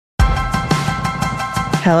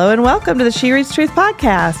Hello and welcome to the She Reads Truth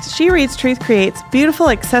podcast. She Reads Truth creates beautiful,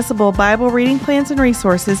 accessible Bible reading plans and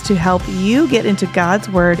resources to help you get into God's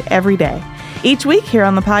Word every day. Each week here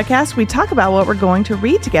on the podcast, we talk about what we're going to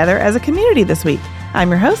read together as a community this week. I'm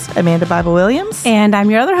your host, Amanda Bible Williams. And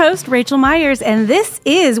I'm your other host, Rachel Myers. And this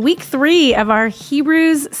is week 3 of our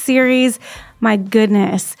Hebrews series. My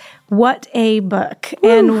goodness, what a book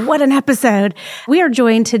and what an episode. We are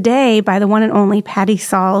joined today by the one and only Patty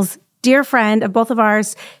Sauls, dear friend of both of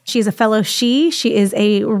ours. She's a fellow She is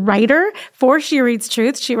a writer for She Reads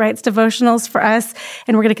Truth. She writes devotionals for us,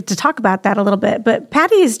 and we're going to get to talk about that a little bit. But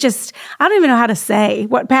Patty is just, I don't even know how to say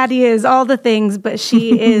what Patty is, all the things, but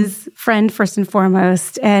she is friend first and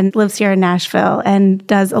foremost and lives here in Nashville and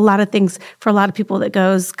does a lot of things for a lot of people that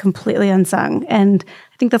goes completely unsung. And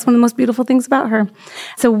I think that's one of the most beautiful things about her.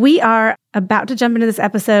 So we are about to jump into this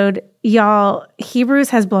episode. Y'all, Hebrews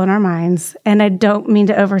has blown our minds, and I don't mean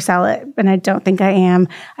to oversell it, and I don't think I am.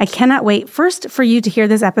 I cannot wait first for you to hear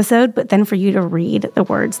this episode, but then for you to read the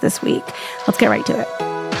words this week. Let's get right to it.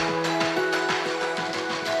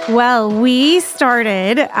 Well, we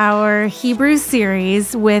started our Hebrews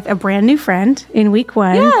series with a brand new friend in week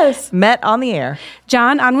 1. Yes, met on the air.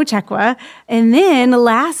 John Onwuchekwa. And then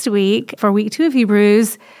last week, for week 2 of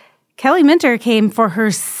Hebrews, Kelly Minter came for her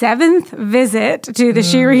 7th visit to the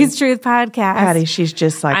She Reads Truth podcast. Patty, she's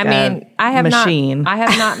just like a machine. I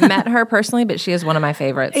have not met her personally, but she is one of my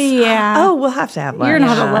favorites. Yeah. Oh, we'll have to have lunch. You're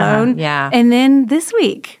not alone. Yeah. And then this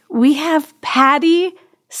week, we have Patty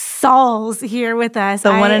Sauls here with us. The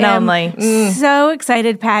one and only. So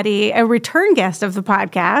excited, Patty, a return guest of the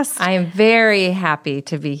podcast. I am very happy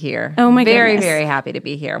to be here. Oh my very, goodness. very happy to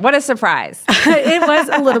be here. What a surprise. It was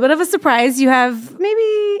a little bit of a surprise. You have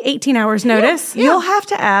maybe 18 hours notice. Yeah. You'll have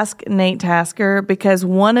to ask Nate Tasker because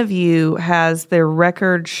one of you has the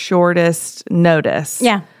record shortest notice.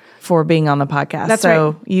 Yeah. For being on the podcast. That's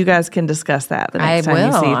so right. You guys can discuss that the next time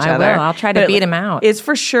you see each I other. will. I'll try to beat him out. It's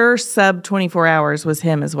for sure sub 24 hours was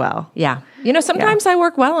him as well. Yeah. You know, sometimes I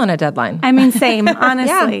work well on a deadline. I mean, same,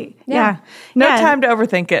 honestly. Yeah. No time to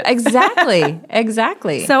overthink it.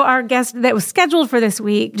 Exactly. So our guest that was scheduled for this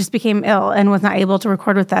week just became ill and was not able to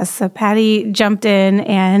record with us. So Patty jumped in,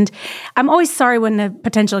 and I'm always sorry when a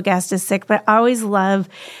potential guest is sick, but I always love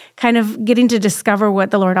kind of getting to discover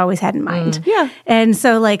what the Lord always had in mind. Yeah. And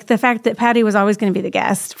so like the fact that Patty was always going to be the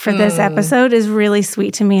guest for this episode is really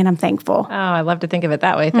sweet to me, and I'm thankful. Oh, I love to think of it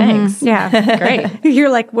that way. Thanks. Yeah. Great. You're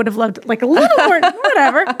like, would have loved like a little more,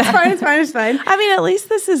 whatever. It's fine. I mean, at least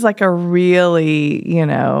this is like a really,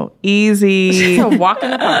 easy, A walk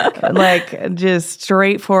in the park. like just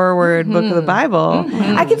straightforward book of the Bible.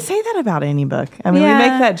 I could say that about any book. I mean, we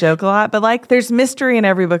make that joke a lot, but like there's mystery in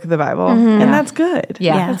every book of the Bible, and that's good.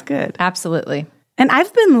 Yeah. That's good. Absolutely. And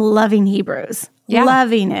I've been loving Hebrews. Yeah.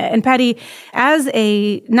 Loving it. And Patty, as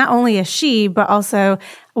not only a She, but also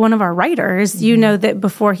one of our writers, you know that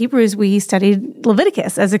before Hebrews, we studied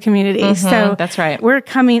Leviticus as a community. So that's right. We're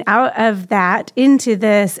coming out of that into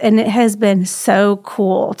this, and it has been so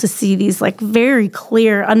cool to see these like very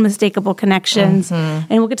clear, unmistakable connections. And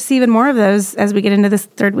we'll get to see even more of those as we get into this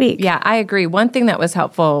 3rd week. Yeah, I agree. One thing that was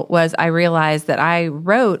helpful was I realized that I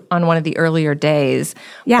wrote on one of the earlier days,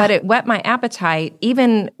 but it whet my appetite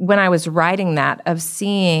even when I was writing that of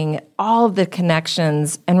seeing all of the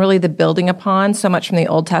connections and really the building upon so much from the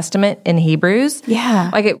Old Testament in Hebrews. Yeah.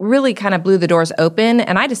 Like it really kind of blew the doors open,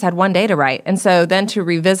 and I just had one day to write. And so then to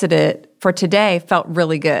revisit it for today felt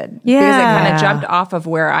really good. Yeah. Because it kind of jumped off of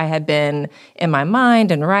where I had been in my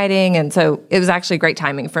mind and writing. And so it was actually great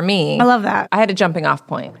timing for me. I love that. I had a jumping off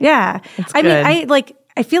point. Yeah. I good. mean,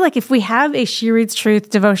 I feel like if we have a She Reads Truth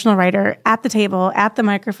devotional writer at the table, at the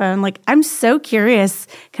microphone, like I'm so curious.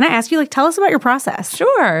 Can I ask you, tell us about your process?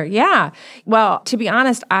 Sure. Yeah. Well, to be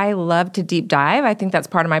honest, I love to deep dive. I think that's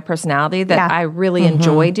part of my personality that I really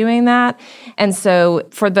enjoy doing that. And so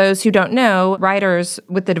for those who don't know, writers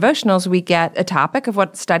with the devotionals, we get a topic of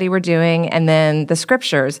what study we're doing and then the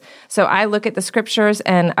scriptures. So I look at the scriptures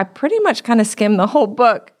and I pretty much kind of skim the whole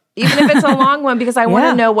book, even if it's a long one, because I want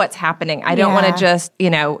to know what's happening. I don't want to just,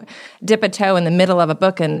 dip a toe in the middle of a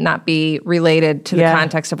book and not be related to the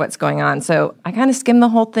context of what's going on. So I kind of skim the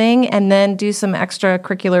whole thing and then do some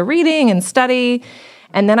extracurricular reading and study,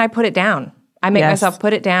 and then I put it down. I make myself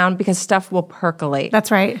put it down because stuff will percolate.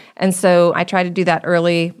 That's right. And so I try to do that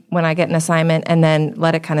early when I get an assignment and then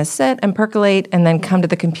let it kind of sit and percolate and then come to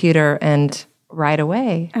the computer and right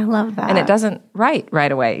away. I love that. And it doesn't write right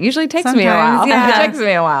away. It usually takes me a Sometimes, while. yeah. It takes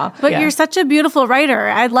me a while. But you're such a beautiful writer.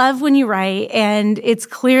 I love when you write, and it's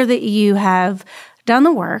clear that you have done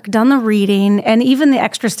the work, done the reading, and even the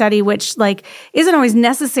extra study, which like isn't always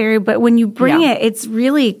necessary, but when you bring it, it's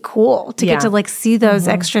really cool to get to like see those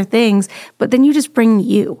extra things, but then you just bring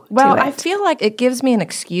you to it. I feel like it gives me an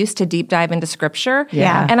excuse to deep dive into scripture.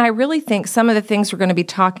 Yeah. And I really think some of the things we're going to be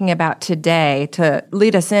talking about today to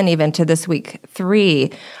lead us in even to this week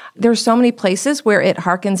 3, there's so many places where it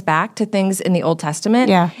harkens back to things in the Old Testament.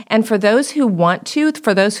 Yeah. And for those who want to,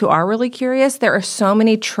 for those who are really curious, there are so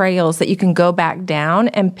many trails that you can go back down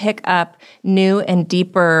and pick up new and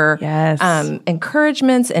deeper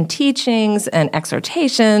encouragements and teachings and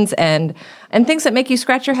exhortations and things that make you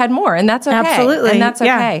scratch your head more. And that's okay. Absolutely. And that's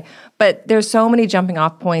okay. But there's so many jumping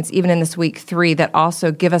off points, even in this week 3, that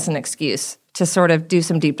also give us an excuse to sort of do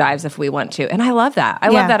some deep dives if we want to. And I love that. I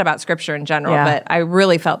love that about scripture in general, but I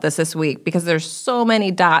really felt this week because there's so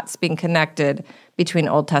many dots being connected between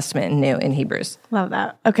Old Testament and New in Hebrews. Love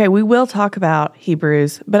that. Okay, we will talk about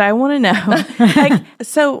Hebrews, but I want to know,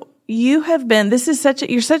 so you have been,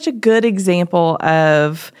 you're such a good example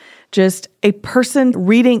of just a person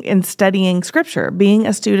reading and studying scripture, being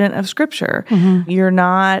a student of scripture. Mm-hmm. You're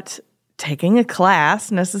not taking a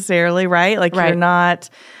class necessarily, right? You're not...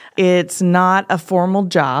 It's not a formal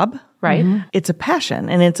job. Right. Mm-hmm. It's a passion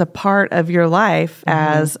and it's a part of your life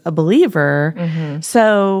as a believer. Mm-hmm.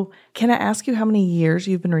 So can I ask you how many years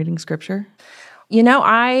you've been reading scripture? You know,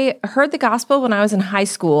 I heard the gospel when I was in high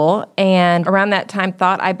school, and around that time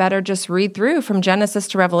thought I better just read through from Genesis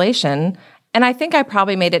to Revelation. And I think I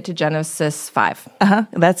probably made it to Genesis 5.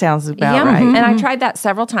 That sounds about right. And I tried that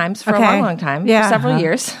several times for a long, long time, for several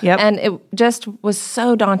years. Yep. And it just was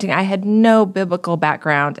so daunting. I had no biblical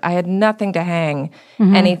background. I had nothing to hang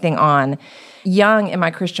anything on. Young in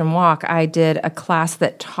my Christian walk, I did a class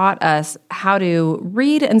that taught us how to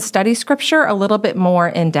read and study scripture a little bit more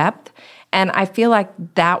in depth. And I feel like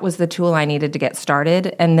that was the tool I needed to get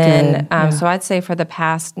started. And then, so I'd say for the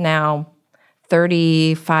past now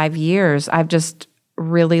 35 years, I've just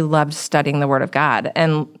really loved studying the Word of God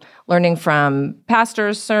and learning from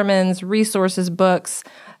pastors, sermons, resources, books,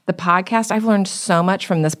 the podcast. I've learned so much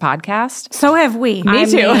from this podcast. So have we. Me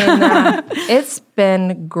too. It's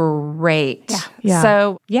been great. Yeah.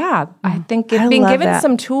 So, I think being given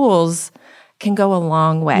some tools can go a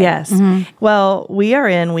long way. Yes. Well, we are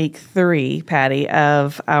in week 3, Patty,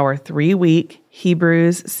 of our 3-week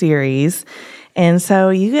Hebrews series. And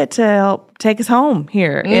so you get to help take us home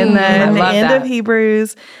here in the end of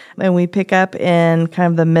Hebrews. And we pick up in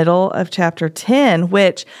kind of the middle of chapter 10,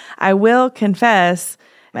 which I will confess,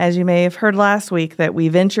 as you may have heard last week, that we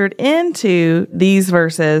ventured into these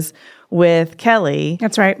verses with Kelly.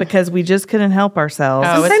 That's right. Because we just couldn't help ourselves.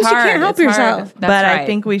 Oh, Sometimes it's hard. you can't help yourself. But I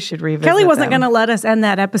think we should revisit Kelly wasn't going them. to let us end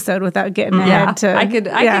that episode without getting ahead to... I could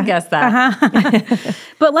guess that.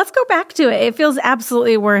 But let's go back to it. It feels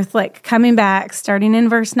absolutely worth coming back, starting in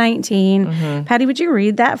verse 19. Patty, would you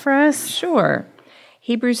read that for us? Sure.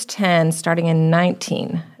 Hebrews 10, starting in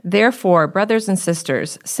 19. Therefore, brothers and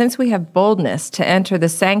sisters, since we have boldness to enter the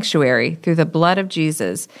sanctuary through the blood of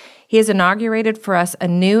Jesus, he has inaugurated for us a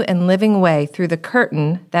new and living way through the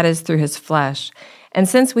curtain, that is, through his flesh. And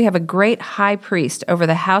since we have a great high priest over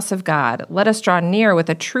the house of God, let us draw near with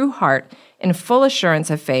a true heart in full assurance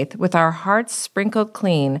of faith, with our hearts sprinkled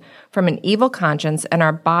clean from an evil conscience and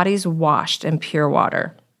our bodies washed in pure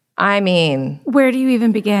water. I mean... Where do you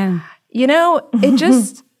even begin? You know,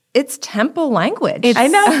 it's temple language. I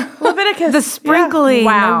know. Leviticus. The sprinkling,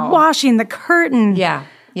 Wow. the washing, the curtain. Yeah.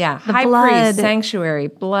 High blood. priest, sanctuary,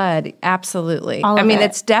 blood, absolutely. All of it.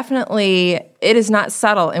 It's definitely, it is not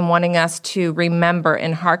subtle in wanting us to remember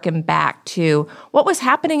and hearken back to what was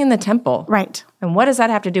happening in the temple. Right. And what does that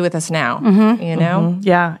have to do with us now? You know?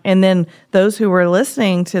 Yeah. And then those who were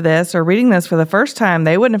listening to this or reading this for the first time,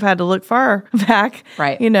 they wouldn't have had to look far back.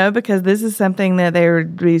 Right. Because this is something that they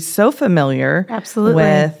would be so familiar Absolutely.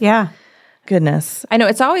 with. Yeah. Goodness. I know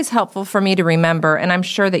it's always helpful for me to remember, and I'm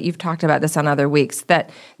sure that you've talked about this on other weeks, that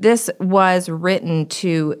this was written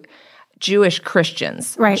to Jewish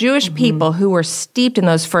Christians, right. Jewish people who were steeped in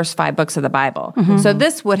those first 5 books of the Bible. So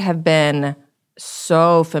this would have been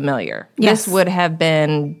so familiar. Yes. This would have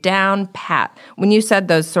been down pat. When you said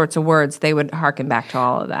those sorts of words, they would harken back to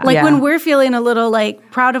all of that. When we're feeling a little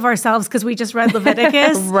proud of ourselves because we just read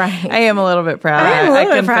Leviticus. Right. I am a little bit proud. I am a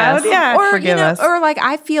little bit confess. proud, yeah. Or, Forgive us. Or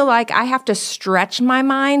I feel like I have to stretch my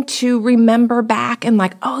mind to remember back and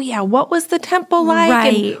oh yeah, what was the temple like?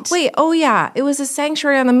 Right. And wait, oh yeah, it was a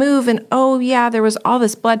sanctuary on the move, and oh yeah, there was all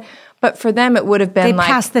this blood. But for them, it would have been They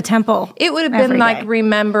passed the temple. It would have been every day.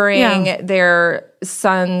 remembering their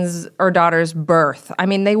son's or daughter's birth. I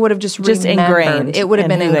mean, they would have just ingrained. It would have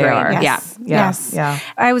been ingrained. Yes.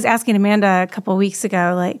 I was asking Amanda a couple of weeks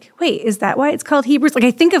ago, like, wait, is that why it's called Hebrews? Like,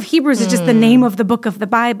 I think of Hebrews as just the name of the book of the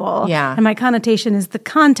Bible. Yeah. And my connotation is the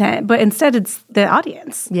content, but instead it's the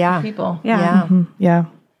audience. Yeah. People. Yeah. Yeah.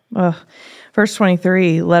 Ugh. Verse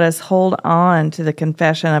 23, let us hold on to the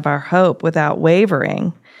confession of our hope without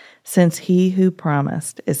wavering, since he who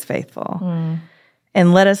promised is faithful.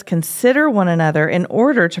 And let us consider one another in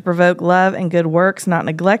order to provoke love and good works, not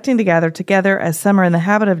neglecting to gather together as some are in the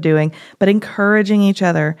habit of doing, but encouraging each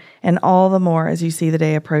other, and all the more as you see the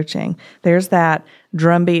day approaching. There's that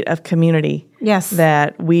drumbeat of community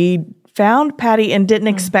that we found, Patty, and didn't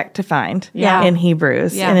expect to find in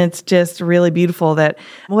Hebrews. And it's just really beautiful that,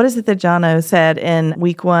 what is it that John O said in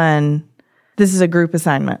week 1? This is a group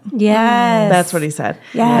assignment. Yes. That's what he said.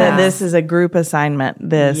 Yes. That this is a group assignment,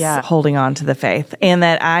 this holding on to the faith. And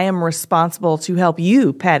that I am responsible to help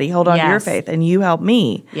you, Patty, hold on to your faith, and you help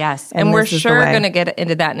me. Yes. And we're sure going to get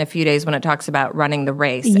into that in a few days when it talks about running the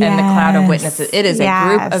race and the cloud of witnesses. It is a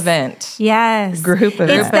group event. Yes. Group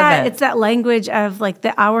event. It's that language of like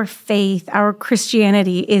our faith, our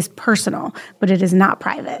Christianity is personal, but it is not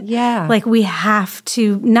private. Yeah. Like we have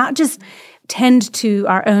to not just tend to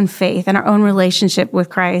our own faith and our own relationship with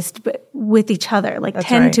Christ, but with each other, like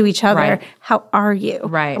tend to each other. Right. How are you?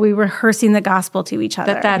 Right. Are we rehearsing the gospel to each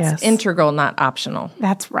other? That's integral, not optional.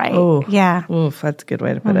 That's right. Ooh. Yeah. Oof, that's a good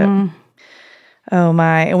way to put it. Oh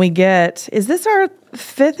my. And we get, is this our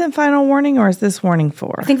 5th and final warning, or is this warning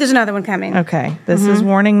 4? I think there's another one coming. Okay. This is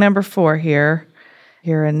warning number 4 here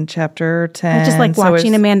in chapter 10. I just like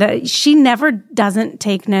watching Amanda. She never doesn't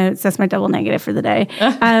take notes. That's my double negative for the day.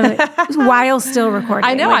 While still recording.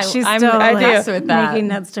 I know. Like she's I'm still impressed with that. making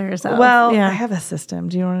notes to herself. Well, I have a system.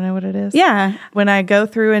 Do you want to know what it is? Yeah. When I go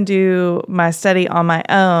through and do my study on my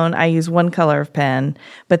own, I use one color of pen.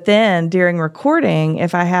 But then during recording,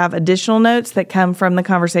 if I have additional notes that come from the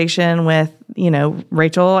conversation with,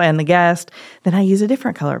 Rachel and the guest, then I use a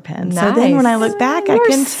different color pen. Nice. So then when I look back, I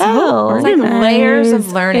can tell. It's like layers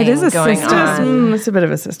of learning It is a going system. on. It's a bit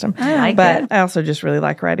of a system. I I also just really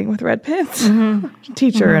like writing with red pens.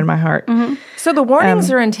 Teacher in my heart. So the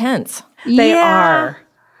warnings are intense. They are.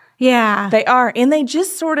 Yeah. They are. And they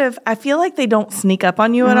just sort of, I feel like they don't sneak up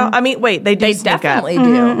on you at all. I mean, wait, they do They sneak definitely up.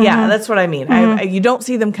 do. Yeah, that's what I mean. You don't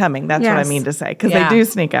see them coming. That's what I mean to say. Because they do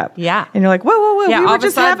sneak up. Yeah. And you're like, whoa. Yeah, we all were of a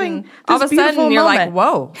just sudden, having all this of a sudden beautiful you're moment.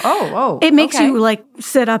 like, whoa. It makes okay. you like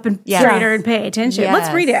sit up and straighter and pay attention. Yes.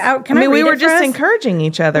 Let's read it out. I mean, we read were it for just us? encouraging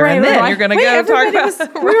each other. Right, and then right. you're going to Wait, go talk everybody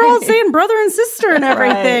about was, we were all saying brother and sister and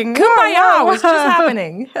everything. Kumbaya, what's just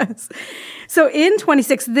happening? Yes. So in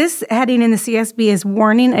 26, this heading in the CSB is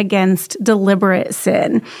warning against deliberate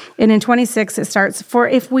sin. And in 26, it starts, for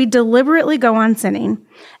if we deliberately go on sinning,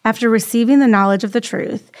 after receiving the knowledge of the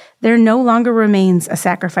truth, there no longer remains a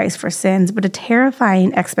sacrifice for sins, but a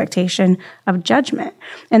terrifying expectation of judgment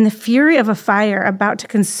and the fury of a fire about to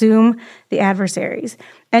consume the adversaries.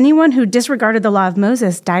 Anyone who disregarded the law of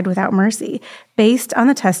Moses died without mercy, based on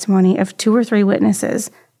the testimony of 2 or 3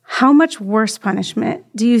 witnesses. How much worse punishment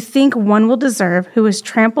do you think one will deserve who has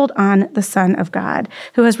trampled on the Son of God,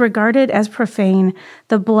 who has regarded as profane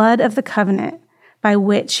the blood of the covenant by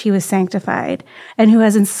which he was sanctified, and who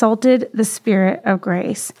has insulted the Spirit of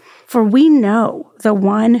grace? For we know the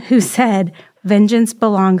one who said, vengeance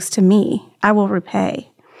belongs to me, I will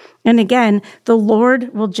repay. And again, the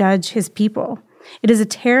Lord will judge his people. It is a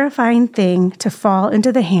terrifying thing to fall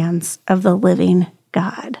into the hands of the living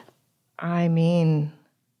God. I mean,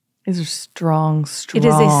 these are strong It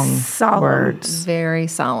is a solemn words. Very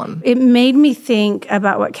solemn. It made me think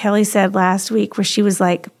about what Kelly said last week, where she was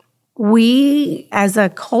like, we as a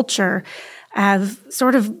culture have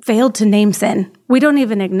sort of failed to name sin. We don't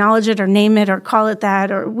even acknowledge it or name it or call it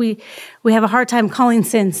that, or we have a hard time calling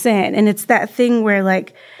sin. And it's that thing where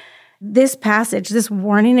like this passage, this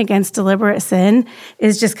warning against deliberate sin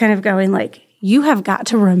is just kind of going like, you have got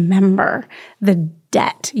to remember the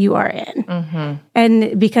debt you are in. Mm-hmm.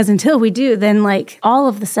 And because until we do, then like all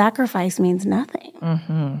of the sacrifice means nothing.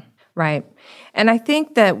 Mm-hmm. Right. And I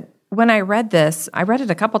think that when I read this, I read it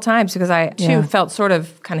a couple times because I too felt sort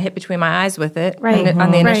of kind of hit between my eyes with it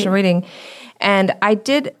on the initial reading. And I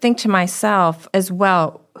did think to myself as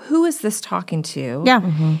well, who is this talking to? Yeah.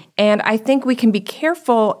 Mm-hmm. And I think we can be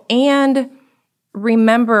careful and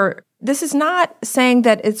remember this is not saying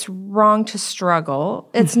that it's wrong to struggle.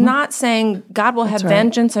 It's not saying God will have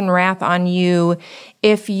vengeance and wrath on you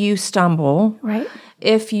if you stumble. Right.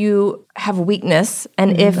 If you have weakness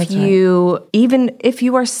and even if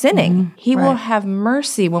you are sinning, he will have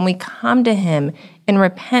mercy when we come to him in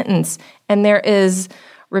repentance. And there is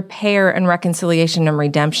repair and reconciliation and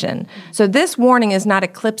redemption. So this warning is not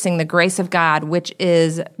eclipsing the grace of God, which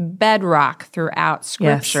is bedrock throughout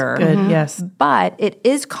Scripture. Yes, good, yes. But it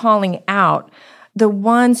is calling out the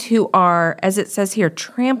ones who are, as it says here,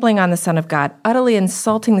 trampling on the Son of God, utterly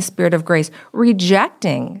insulting the Spirit of grace,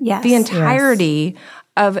 rejecting the entirety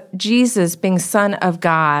of Jesus being Son of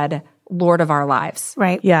God, Lord of our lives.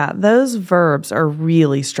 Right. Yeah, those verbs are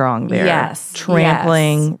really strong there. Yes.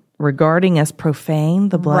 Trampling, regarding as profane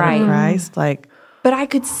the blood of Christ. But I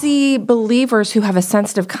could see believers who have a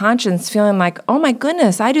sensitive conscience feeling like, oh my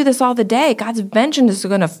goodness, I do this all the day. God's vengeance is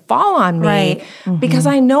going to fall on me because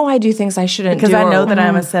I know I do things I shouldn't do. Because I know that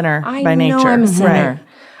I'm a sinner by nature. I know I'm a sinner. Right.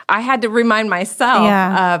 I had to remind myself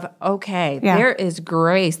of, there is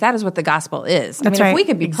grace. That is what the gospel is. That's if we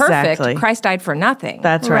could be perfect, Christ died for nothing.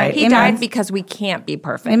 That's right. He died because we can't be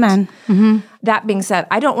perfect. Amen. Mm-hmm. That being said,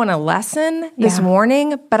 I don't want to lessen this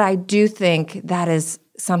warning, but I do think that is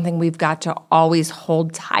something we've got to always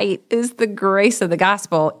hold tight is the grace of the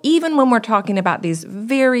gospel, even when we're talking about these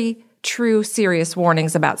very true, serious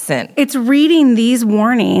warnings about sin. It's reading these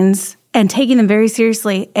warnings and taking them very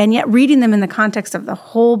seriously, and yet reading them in the context of the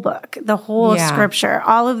whole book, the whole Scripture,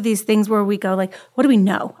 all of these things where we go like, what do we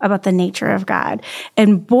know about the nature of God?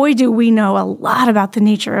 And boy, do we know a lot about the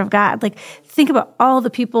nature of God. Like, think about all the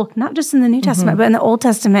people, not just in the New Testament, but in the Old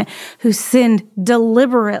Testament, who sinned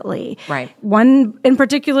deliberately. Right. One in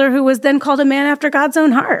particular who was then called a man after God's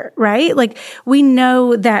own heart, right? Like, we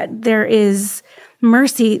know that there is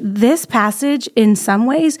mercy. This passage, in some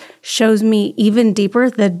ways, shows me even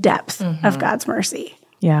deeper the depth of God's mercy.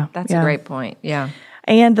 Yeah. That's a great point. Yeah.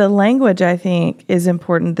 And the language, I think, is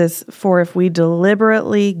important. For if we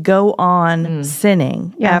deliberately go on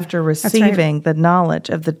sinning after receiving the knowledge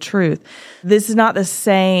of the truth. This is not the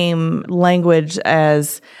same language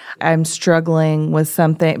as I'm struggling with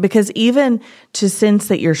something. Because even to sense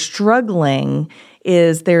that you're struggling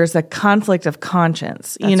there's a conflict of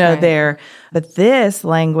conscience, there. But this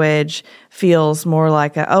language feels more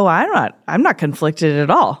like I'm not conflicted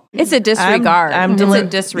at all. It's a disregard. It's a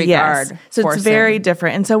disregard. Yes. So it's very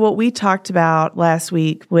different. And so what we talked about last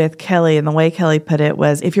week with Kelly, and the way Kelly put it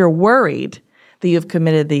was, if you're worried that you've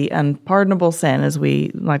committed the unpardonable sin, as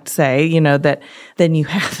we like to say, that then you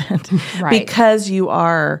haven't. Because you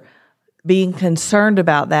are being concerned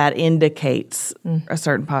about that indicates a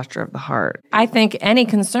certain posture of the heart. I think any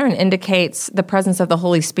concern indicates the presence of the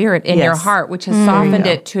Holy Spirit in your heart, which has softened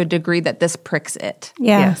it to a degree that this pricks it.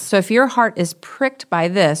 Yes. So if your heart is pricked by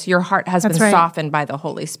this, your heart has been softened by the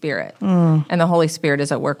Holy Spirit. And the Holy Spirit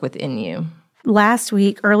is at work within you. Last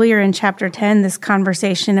week, earlier in chapter 10, this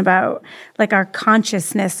conversation about like our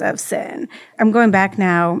consciousness of sin. I'm going back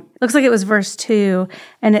now. Looks like it was verse 2,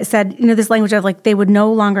 and it said, this language of like they would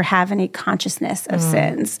no longer have any consciousness of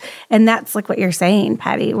sins. And that's like what you're saying,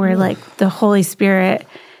 Patty, where like the Holy Spirit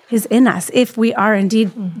is in us if we are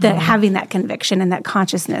indeed having that conviction and that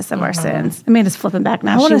consciousness of our sins. Amanda's flipping back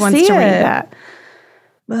now. She wants to read that.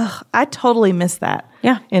 Ugh, I totally missed that.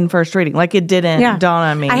 Yeah. In first reading. Like, it didn't dawn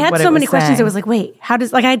on me. I had so many questions. It was like, wait, how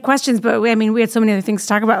does, I had questions, but we had so many other things to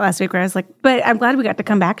talk about last week where I was like, but I'm glad we got to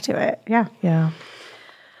come back to it. Yeah. Yeah.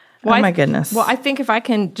 Well, my goodness. Well, I think if I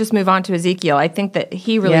can just move on to Ezekiel, I think that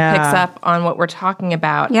he really picks up on what we're talking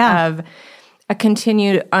about of a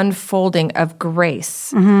continued unfolding of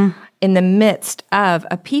grace in the midst of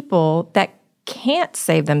a people that can't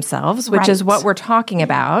save themselves, which is what we're talking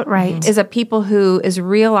about, is a people who is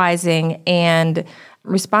realizing and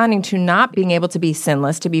responding to not being able to be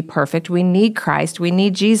sinless, to be perfect. We need Christ. We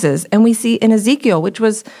need Jesus. And we see in Ezekiel, which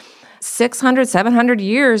was 600, 700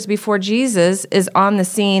 years before Jesus is on the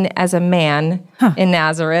scene as a man in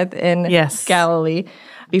Nazareth in Galilee,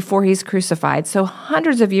 before he's crucified. So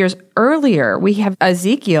hundreds of years earlier, we have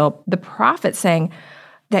Ezekiel, the prophet, saying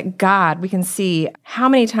that God, we can see how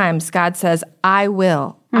many times God says, I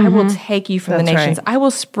will take you from the nations. I will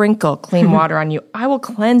sprinkle clean water on you. I will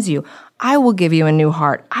cleanse you. I will give you a new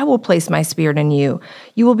heart. I will place my spirit in you.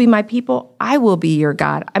 You will be my people. I will be your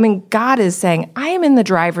God. God is saying, I am in the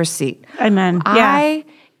driver's seat. Amen. I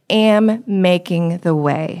am making the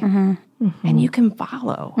way. And you can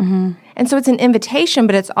follow. And so it's an invitation,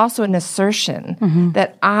 but it's also an assertion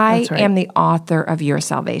that I am the author of your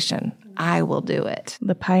salvation. I will do it.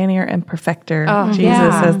 The pioneer and perfecter.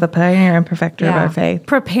 Jesus as the pioneer and perfecter of our faith.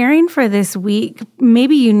 Preparing for this week,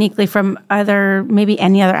 maybe uniquely from maybe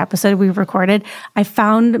any other episode we've recorded, I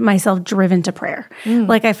found myself driven to prayer.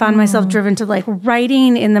 Like I found myself driven to like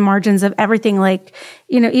writing in the margins of everything, like,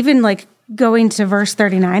 even like going to verse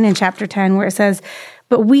 39 in chapter 10 where it says,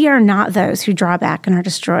 But we are not those who draw back and are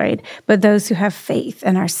destroyed, but those who have faith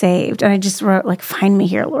and are saved. And I just wrote, like, find me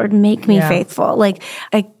here, Lord, make me faithful. Like,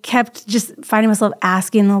 I kept just finding myself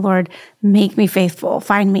asking the Lord, make me faithful,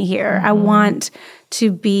 find me here. I want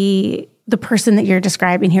to be the person that you're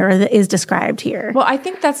describing here, or that is described here. Well, I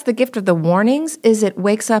think that's the gift of the warnings, is it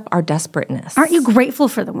wakes up our desperateness. Aren't you grateful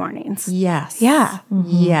for the warnings? Yes. Yeah.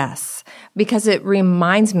 Yes. Because it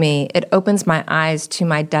reminds me, it opens my eyes to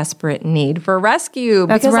my desperate need for rescue.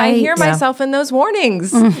 That's because right. I hear myself in those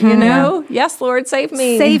warnings, you know? Yes, Lord, save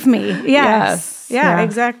me. Save me. Yes. Yeah,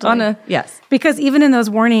 exactly. Yes. Because even in those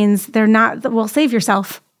warnings, they're not, well, save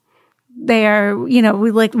yourself. They are,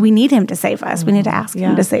 we need him to save us. We need to ask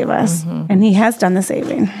him to save us. And he has done the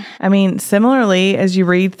saving. I mean, similarly, as you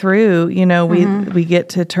read through, we get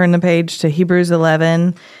to turn the page to Hebrews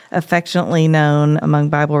 11, affectionately known among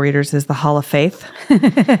Bible readers as the Hall of Faith.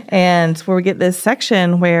 And where we get this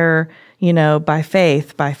section where, by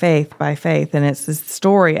faith, by faith, by faith. And it's this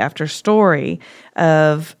story after story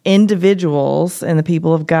of individuals and the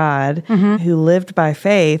people of God who lived by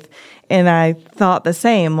faith. And I thought the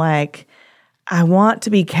same, like, I want to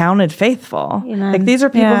be counted faithful. Amen. Like, these are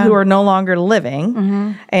people who are no longer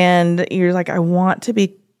living. And you're like, I want to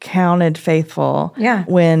be counted faithful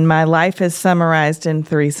when my life is summarized in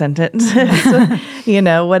 3 sentences.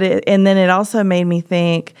 And then it also made me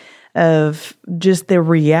think of just the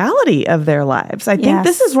reality of their lives. I think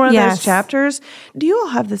this is one of those chapters. Do you all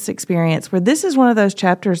have this experience where this is one of those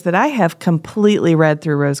chapters that I have completely read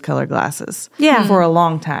through rose-colored glasses for a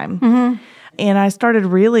long time? And I started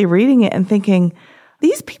really reading it and thinking,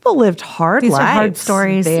 these people lived hard lives. These are hard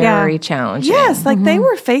stories. Very challenging. Yes, like they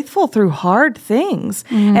were faithful through hard things.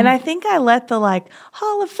 And I think I let the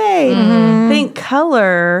Hall of Faith think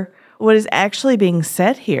color what is actually being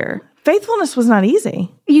said here. Faithfulness was not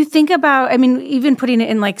easy. You think about, even putting it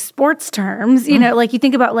in sports terms, you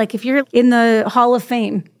think about if you're in the Hall of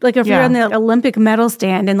Fame, if you're on the Olympic medal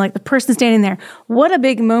stand and the person standing there, what a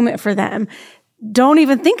big moment for them. Don't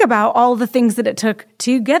even think about all the things that it took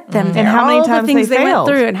to get them there. And how many all times the things they went failed.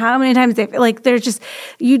 through and how many times they, there's just,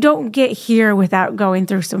 you don't get here without going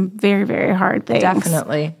through some very, very hard things.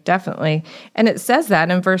 Definitely. And it says that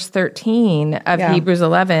in verse 13 of Hebrews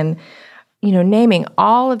 11, naming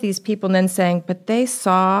all of these people and then saying, but they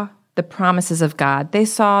saw the promises of God. They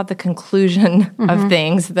saw the conclusion of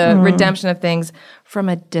things, the redemption of things from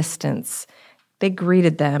a distance. They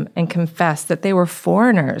greeted them and confessed that they were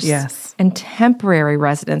foreigners and temporary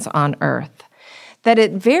residents on earth. That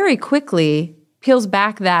it very quickly peels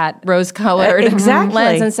back that rose-colored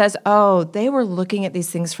lens and says, oh, they were looking at these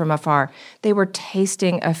things from afar. They were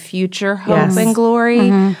tasting a future hope and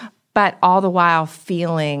glory, but all the while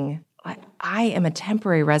feeling like, I am a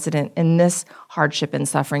temporary resident in this hardship and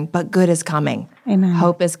suffering, but good is coming. Amen.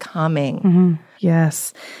 Hope is coming.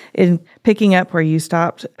 Yes. In picking up where you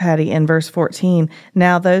stopped, Patty, in verse 14,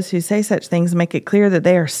 now those who say such things make it clear that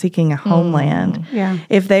they are seeking a homeland.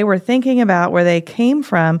 If they were thinking about where they came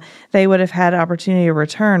from, they would have had opportunity to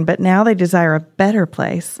return, but now they desire a better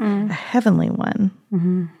place, a heavenly one.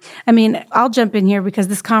 I'll jump in here because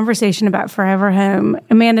this conversation about forever home,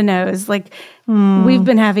 Amanda knows, we've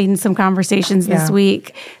been having some conversations this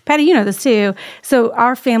week. Patty, you know this too. So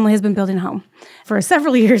our family has been building a home for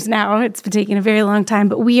several years now. It's been taking a very long time,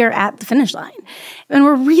 but we are at the finish line. And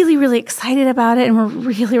we're really, really excited about it, and we're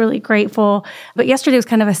really, really grateful. But yesterday was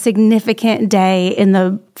kind of a significant day in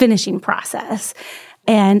the finishing process.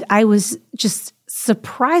 And I was just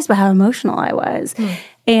surprised by how emotional I was.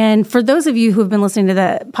 And for those of you who have been listening to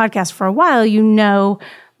the podcast for a while, you know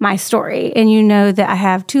my story. And you know that I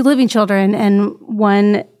have 2 living children and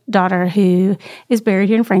 1 daughter who is buried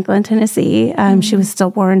here in Franklin, Tennessee. She was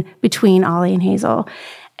stillborn between Ollie and Hazel.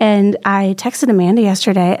 And I texted Amanda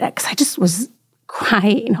yesterday because I just was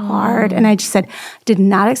crying hard. And I just said, did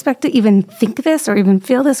not expect to even think this or even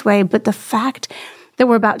feel this way. But the fact that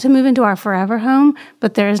we're about to move into our forever home,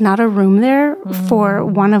 but there is not a room there for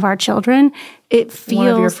one of our children. It feels one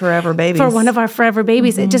of your forever babies. For one of our forever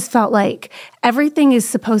babies. It just felt like everything is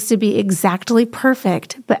supposed to be exactly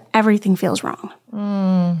perfect, but everything feels wrong.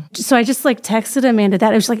 So I just texted Amanda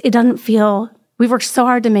that. It was it doesn't feel, we've worked so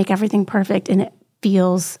hard to make everything perfect and it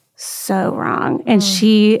feels so wrong. And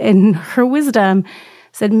she, in her wisdom,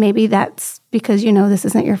 said, maybe that's because this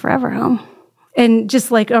isn't your forever home. And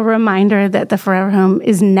just a reminder that the forever home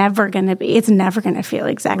is never going to be, it's never going to feel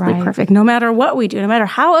exactly perfect, no matter what we do, no matter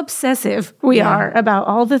how obsessive we are about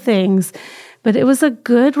all the things. But it was a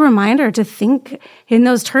good reminder to think in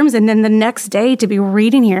those terms. And then the next day to be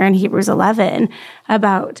reading here in Hebrews 11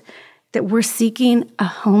 about that we're seeking a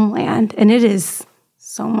homeland. And it is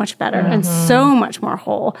so much better and so much more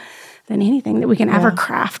whole than anything that we can ever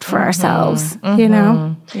craft for ourselves, you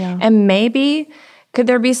know? Yeah. And maybe could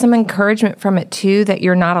there be some encouragement from it too, that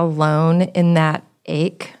you're not alone in that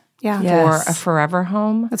ache for a forever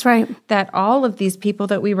home? That's right. That all of these people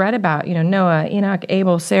that we read about, Noah, Enoch,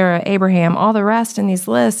 Abel, Sarah, Abraham, all the rest in these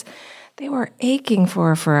lists, they were aching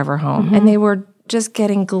for a forever home. And they were just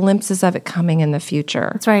getting glimpses of it coming in the future.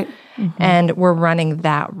 That's right. And we're running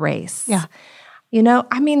that race. Yeah.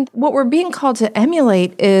 What we're being called to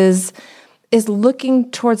emulate is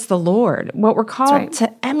looking towards the Lord. What we're called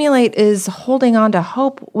to emulate is holding on to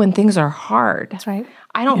hope when things are hard. That's right.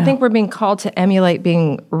 I don't think we're being called to emulate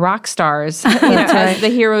being rock stars. As the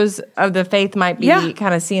heroes of the faith might be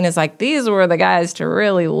kind of seen as like, these were the guys to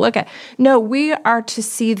really look at. No, we are to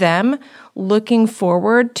see them looking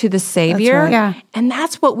forward to the Savior. That's right. And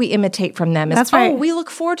that's what we imitate from them. That's right. Oh, we look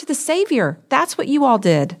forward to the Savior. That's what you all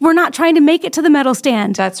did. We're not trying to make it to the medal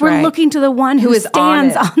stand. We're looking to the one who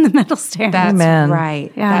stands on the medal stand. That's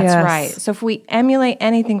right. Yeah. That's right. So if we emulate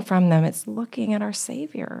anything from them, it's looking at our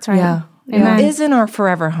Savior. That's right. Yeah. It is in our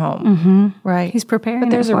forever home. Right. He's preparing.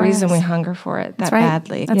 But there's it a for reason us. we hunger for it that right.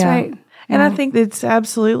 badly. That's right. And I think it's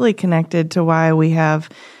absolutely connected to why we have,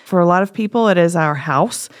 for a lot of people, it is our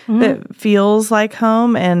house that feels like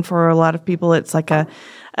home. And for a lot of people, it's like a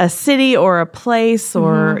city or a place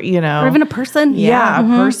or, or even a person. Yeah, a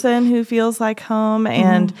person who feels like home.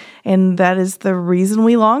 And that is the reason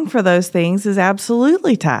we long for those things is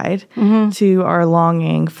absolutely tied to our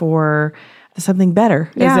longing for something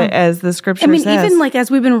better, as the scripture says. Even like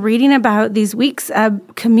as we've been reading about these weeks,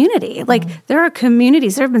 community, like there are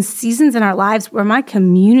communities, there have been seasons in our lives where my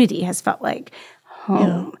community has felt like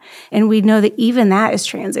home. And we know that even that is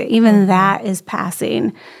transient, even that is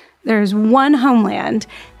passing. There's one homeland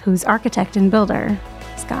whose architect and builder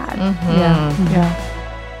is God. Yeah.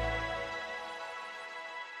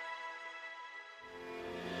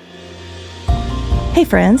 Hey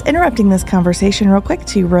friends, interrupting this conversation real quick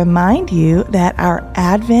to remind you that our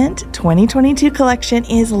Advent 2022 collection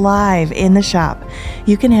is live in the shop.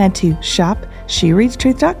 You can head to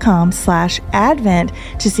shopshereadstruth.com/Advent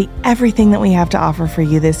to see everything that we have to offer for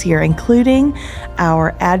you this year, including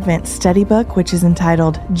our Advent study book, which is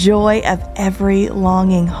entitled Joy of Every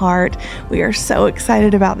Longing Heart. We are so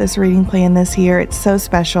excited about this reading plan this year. It's so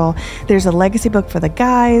special. There's a legacy book for the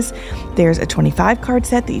guys. There's a 25 card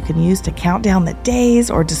set that you can use to count down the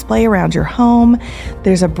days or display around your home.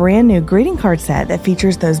 There's a brand new greeting card set that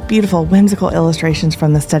features those beautiful, whimsical illustrations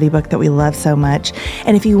from the study book that we love so much.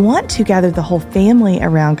 And if you want to gather the whole family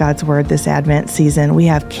around God's Word this Advent season, we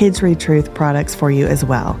have Kids Read Truth products for you as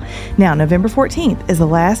well. Now, November 14th is the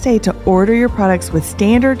last day to order your products with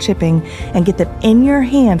standard shipping and get them in your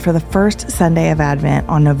hand for the first Sunday of Advent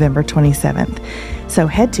on November 27th. So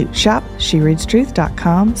head to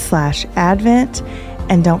shopshereadstruth.com/Advent.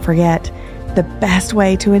 And don't forget, the best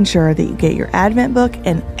way to ensure that you get your Advent book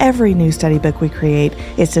and every new study book we create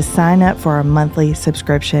is to sign up for our monthly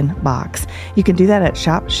subscription box. You can do that at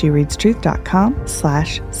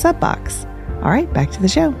shopshereadstruth.com/subbox. All right, back to the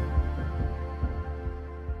show.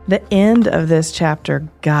 The end of this chapter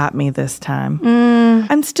got me this time.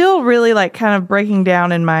 I'm still really kind of breaking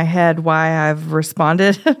down in my head why I've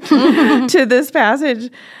responded to this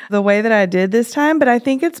passage the way that I did this time. But I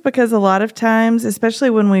think it's because a lot of times, especially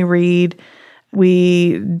when we read,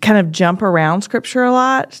 we kind of jump around scripture a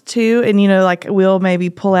lot too. And, we'll maybe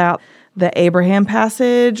pull out the Abraham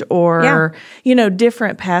passage or,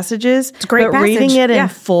 different passages. It's a great but passage. Reading it in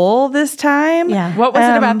full this time. Yeah. What was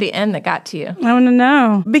it about the end that got to you? I want to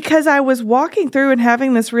know. Because I was walking through and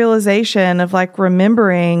having this realization of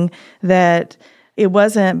remembering that it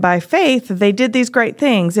wasn't by faith that they did these great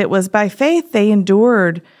things. It was by faith they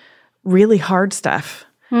endured really hard stuff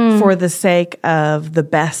for the sake of the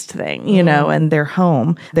best thing, and their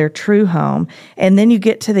home, their true home. And then you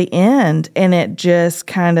get to the end and it just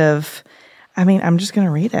kind of, I'm just going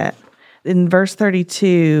to read it. In verse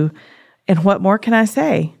 32, and what more can I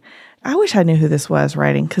say? I wish I knew who this was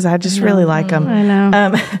writing because I just really like them. I know.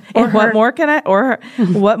 And what more can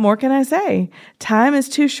I say? Time is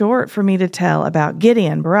too short for me to tell about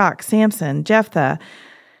Gideon, Barak, Samson, Jephthah,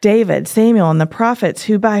 David, Samuel, and the prophets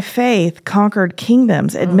who by faith conquered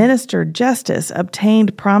kingdoms, administered justice,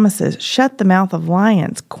 obtained promises, shut the mouth of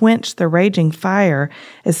lions, quenched the raging fire,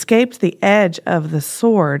 escaped the edge of the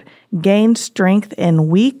sword, gained strength in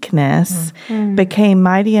weakness, became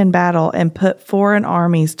mighty in battle, and put foreign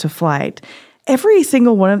armies to flight. Every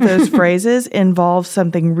single one of those phrases involves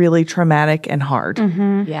something really traumatic and hard.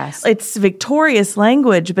 Yes. It's victorious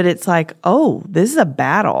language, but it's like, oh, this is a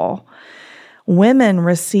battle. Women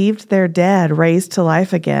received their dead raised to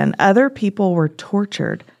life again. Other people were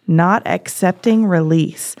tortured, not accepting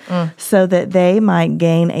release, so that they might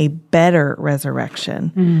gain a better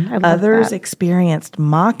resurrection. Others experienced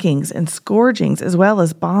mockings and scourgings, as well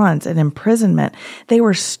as bonds and imprisonment. They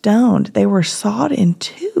were stoned. They were sawed in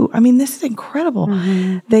two. I mean, this is incredible.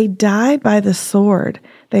 They died by the sword.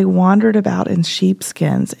 They wandered about in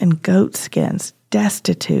sheepskins and goatskins,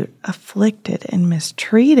 destitute, afflicted, and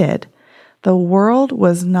mistreated. The world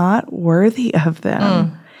was not worthy of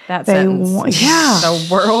them. That sentence. The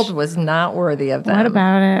world was not worthy of them. What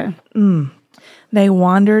about it? They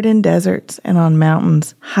wandered in deserts and on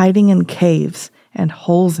mountains, hiding in caves and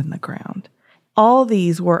holes in the ground. All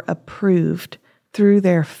these were approved through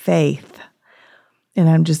their faith. And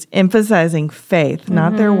I'm just emphasizing faith,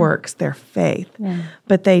 not their works, their faith.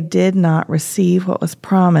 But they did not receive what was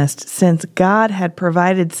promised, since God had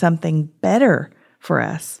provided something better for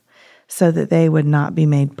us, so that they would not be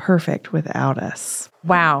made perfect without us.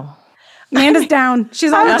 Wow. Amanda's down.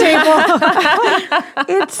 She's on the table.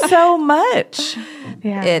 It's so much.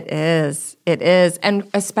 Yeah. It is. It is. And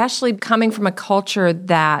especially coming from a culture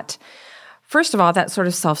that, first of all, that sort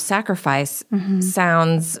of self-sacrifice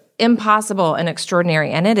sounds impossible and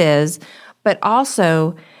extraordinary, and it is. But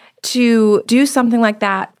also to do something like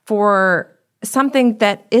that for something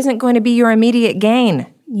that isn't going to be your immediate gain.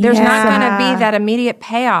 There's not going to be that immediate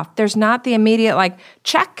payoff. There's not the immediate, like,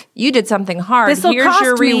 check, you did something hard. This'll Here's cost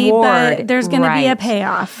your me, reward. but there's going to be a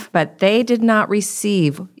payoff. But they did not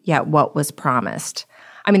receive yet what was promised.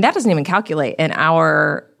 I mean, that doesn't even calculate in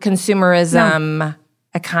our consumerism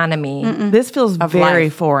economy. This feels very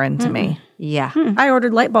life. foreign to me. Yeah. I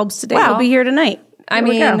ordered light bulbs today. Well, They'll be here tonight. I Here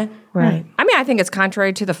we go. mean, Right. I think it's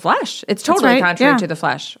contrary to the flesh. It's totally right, contrary yeah. to the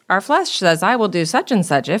flesh. Our flesh says, I will do such and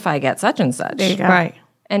such if I get such and such. There you go. Right.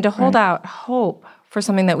 And to hold out hope for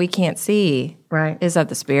something that we can't see is of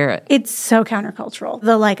the Spirit. It's so countercultural.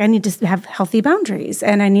 I need to have healthy boundaries,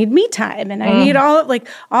 and I need me time, and I need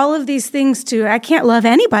all of these things I can't love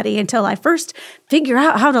anybody until I first figure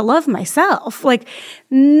out how to love myself. No.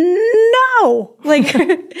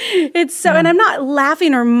 It's so, and I'm not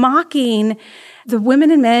laughing or mocking the women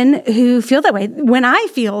and men who feel that way. When I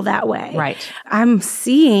feel that way, Right. I'm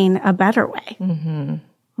seeing a better way.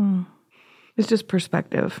 It's just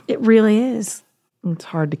perspective. It really is. It's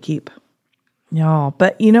hard to keep. Y'all.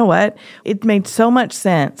 But you know what? It made so much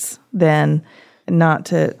sense then, not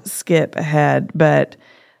to skip ahead, but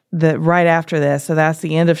right after this, so that's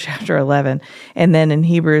the end of chapter 11. And then in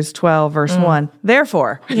Hebrews 12, verse 1,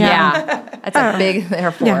 therefore. Yeah. That's a big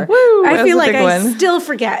therefore. Yeah. Woo, I that's feel a like big I one. still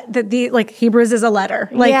forget that Hebrews is a letter.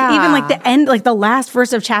 Even the end, the last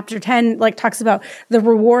verse of chapter 10, talks about the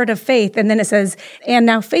reward of faith. And then it says, and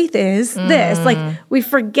now faith is this. We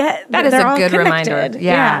forget That is they're a all good connected. reminder.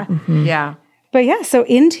 Yeah. Yeah. But so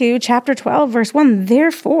into chapter 12, verse 1,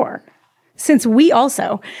 therefore, since we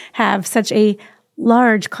also have such a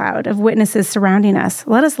large cloud of witnesses surrounding us,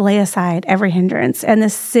 let us lay aside every hindrance and the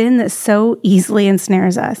sin that so easily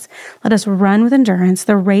ensnares us. Let us run with endurance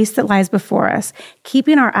the race that lies before us,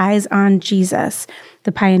 keeping our eyes on Jesus,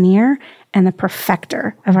 the pioneer and the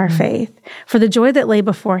perfecter of our faith. For the joy that lay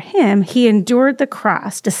before him, he endured the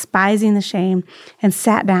cross, despising the shame, and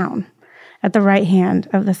sat down at the right hand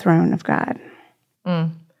of the throne of God.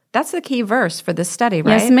 That's the key verse for this study,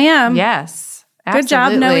 right? Yes, ma'am. Yes. Good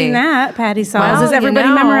job knowing that, Patty Sauls. Well, Is everybody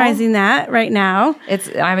memorizing that right now?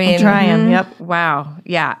 I'm trying. Yep. Wow.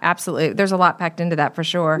 Yeah, absolutely. There's a lot packed into that for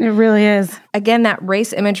sure. It really is. Again, that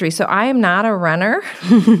race imagery. So I am not a runner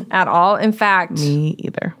at all. In fact, Me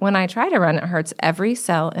either. when I try to run, it hurts every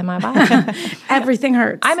cell in my body. Everything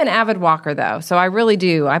hurts. I'm an avid walker, though. So I really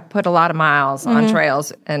do. I put a lot of miles on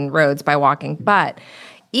trails and roads by walking. But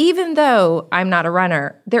even though I'm not a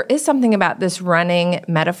runner, there is something about this running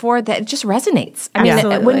metaphor that just resonates. I mean,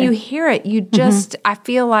 Absolutely. when you hear it, you just, I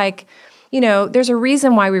feel like, there's a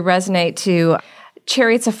reason why we resonate to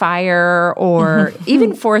Chariots of Fire or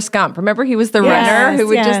even Forrest Gump. Remember, he was the runner who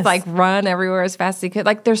would just run everywhere as fast as he could.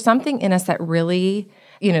 There's something in us that really,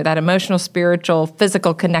 that emotional, spiritual,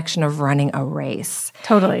 physical connection of running a race.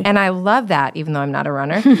 Totally. And I love that, even though I'm not a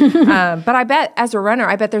runner. But I bet as a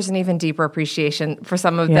runner, there's an even deeper appreciation for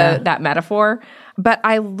some of that metaphor. But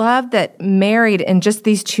I love that married in just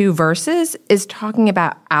these two verses is talking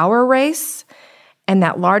about our race and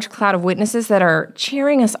that large cloud of witnesses that are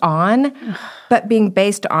cheering us on, but being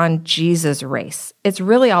based on Jesus' race. It's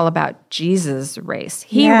really all about Jesus' race.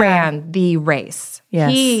 He ran the race.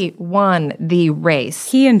 Yes. He won the race.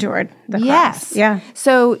 He endured the cross. Yes. Yeah.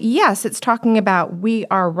 So, yes, it's talking about we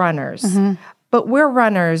are runners, but we're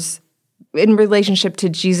runners in relationship to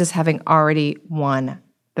Jesus having already won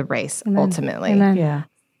the race ultimately. Amen. Yeah.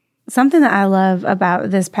 Something that I love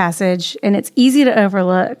about this passage, and it's easy to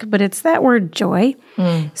overlook, but it's that word joy,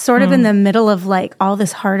 sort of in the middle of like all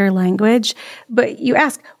this harder language. But you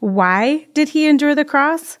ask, why did he endure the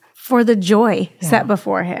cross? For the joy set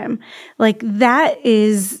before him. Like that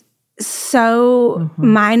is so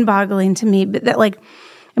mind-boggling to me. But that like,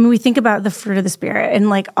 I mean, we think about the fruit of the Spirit and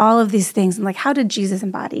like all of these things and like, how did Jesus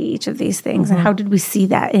embody each of these things? And how did we see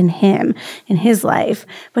that in him, in his life?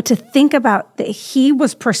 But to think about that he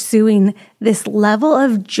was pursuing this level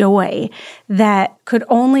of joy that could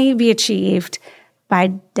only be achieved by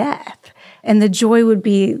death. And the joy would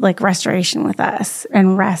be like restoration with us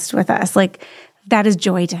and rest with us. Like that is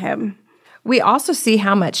joy to him. We also see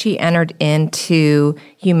how much he entered into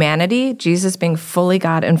humanity, Jesus being fully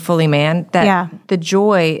God and fully man, that the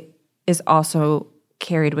joy is also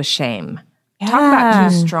carried with shame. Yeah. Talk about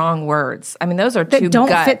two strong words. I mean, those are two that don't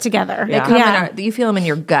gut. fit together. They come in you feel them in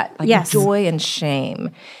your gut, like Yes. joy and shame,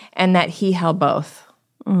 and that he held both.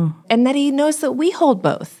 And that he knows that we hold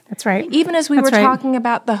both. That's right. Even as we That's were right. talking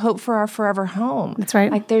about the hope for our forever home. That's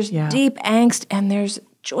right. Like there's deep angst and there's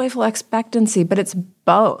joyful expectancy, but it's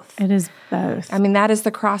both. It is both. I mean, that is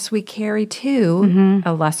the cross we carry too,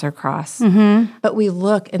 a lesser cross. But we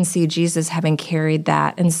look and see Jesus having carried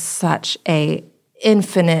that in such a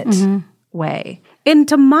infinite way. And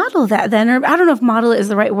to model that then, or I don't know if model is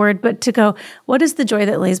the right word, but to go, what is the joy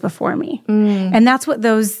that lays before me? And that's what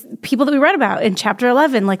those people that we read about in chapter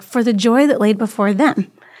 11, like for the joy that laid before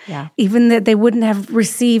them. Yeah. Even that they wouldn't have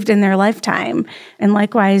received in their lifetime. And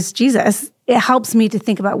likewise, Jesus, it helps me to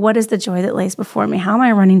think about what is the joy that lays before me? How am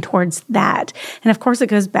I running towards that? And of course, it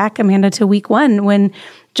goes back, Amanda, to week 1 when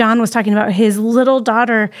John was talking about his little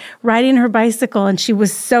daughter riding her bicycle, and she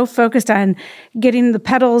was so focused on getting the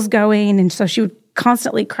pedals going. And so she would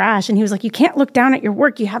constantly crash. And he was like, you can't look down at your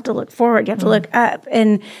work. You have to look forward. You have to look up.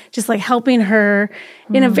 And just like helping her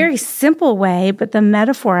in a very simple way, but the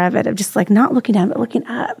metaphor of it, of just like not looking down, but looking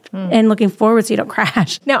up and looking forward so you don't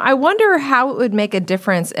crash. Now, I wonder how it would make a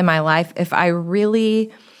difference in my life if I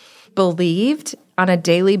really believed on a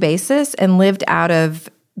daily basis and lived out of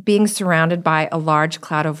being surrounded by a large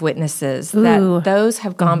cloud of witnesses, that those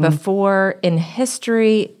have gone before in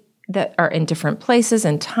history, that are in different places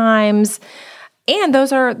and times. And those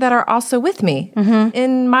that are also with me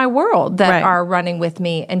in my world, that are running with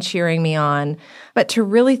me and cheering me on. But to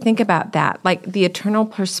really think about that, like the eternal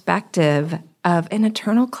perspective of an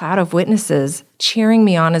eternal cloud of witnesses cheering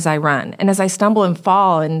me on as I run. And as I stumble and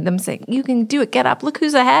fall, and them saying, you can do it, get up, look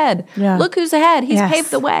who's ahead. Yeah. Look who's ahead. He's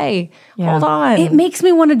paved the way. Yeah. Hold on. It makes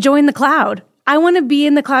me want to join the cloud. I want to be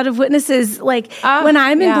in the cloud of witnesses. Like when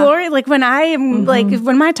I'm in glory, like when I am, like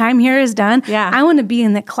when my time here is done, I want to be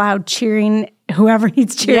in the cloud cheering whoever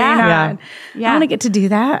needs cheering on. I want to get to do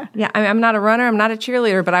that. Yeah, I'm not a runner, I'm not a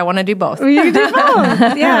cheerleader, but I want to do both. You can do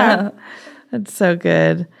both. Yeah. That's so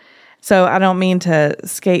good. So I don't mean to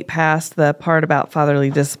skate past the part about fatherly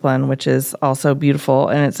discipline, which is also beautiful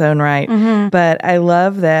in its own right. But I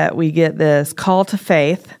love that we get this call to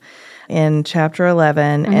faith in chapter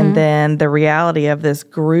 11, and then the reality of this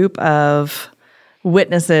group of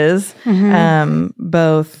witnesses,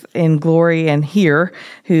 both in glory and here,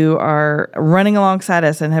 who are running alongside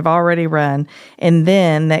us and have already run, and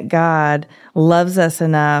then that God loves us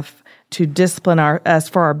enough to discipline us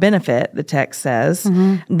for our benefit, the text says.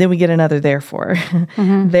 Then we get another therefore.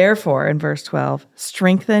 Therefore, in verse 12,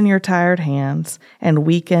 strengthen your tired hands and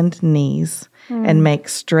weakened knees, and make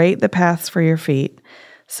straight the paths for your feet,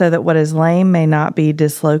 so that what is lame may not be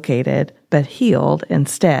dislocated, but healed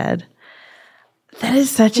instead. That is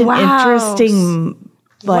such an interesting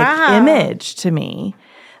image to me.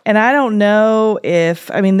 And I don't know if,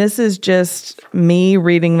 I mean, this is just me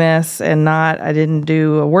reading this and I didn't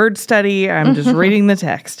do a word study. I'm just reading the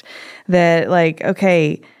text. That like,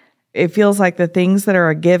 okay, it feels like the things that are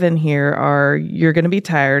a given here are, you're going to be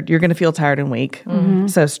tired. You're going to feel tired and weak.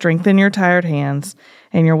 So strengthen your tired hands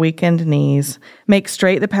and your weakened knees. Make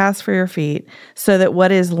straight the paths for your feet, so that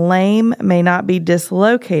what is lame may not be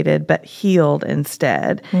dislocated, but healed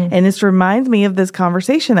instead. And this reminds me of this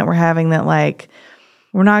conversation that we're having, that like,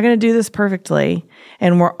 we're not going to do this perfectly,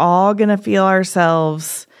 and we're all going to feel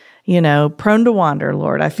ourselves, prone to wander,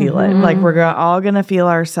 Lord. I feel it. Like we're all going to feel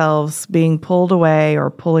ourselves being pulled away or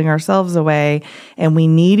pulling ourselves away. And we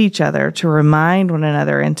need each other to remind one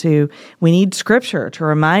another, and we need scripture to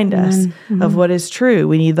remind us of what is true.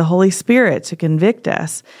 We need the Holy Spirit to convict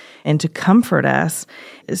us and to comfort us,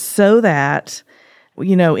 so that,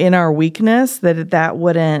 in our weakness, that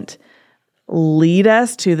wouldn't lead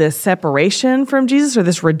us to this separation from Jesus or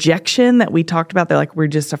this rejection that we talked about. They're like, we're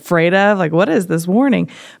just afraid of, like, what is this warning?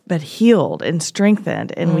 But healed and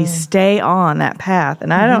strengthened, and we stay on that path.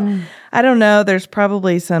 And I don't know, there's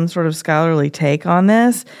probably some sort of scholarly take on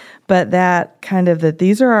this, but that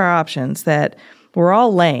these are our options, that we're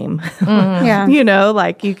all lame. Yeah. You know,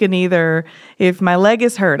 like you can either, if my leg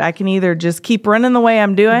is hurt, I can either just keep running the way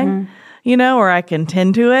I'm doing, you know, or I can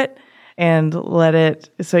tend to it and let it,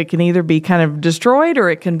 so it can either be kind of destroyed or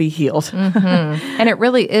it can be healed. And it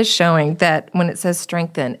really is showing that when it says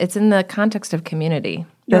strengthen, it's in the context of community.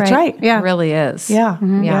 That's right. Yeah. It really is. Yeah.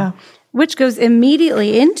 Yeah. Which goes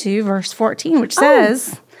immediately into verse 14, which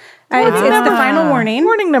says, it's the final warning.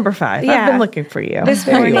 Warning number 5. Yeah. I've been looking for you. This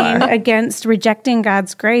warning against rejecting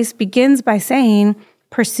God's grace begins by saying,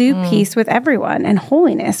 pursue peace with everyone and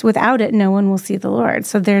holiness. Without it, no one will see the Lord.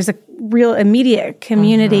 So there's a real immediate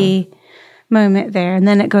community moment there. And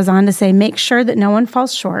then it goes on to say, make sure that no one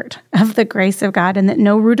falls short of the grace of God and that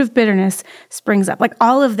no root of bitterness springs up. Like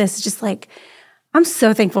all of this, just like, I'm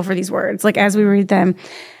so thankful for these words, like as we read them.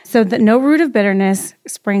 So that no root of bitterness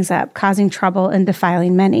springs up, causing trouble and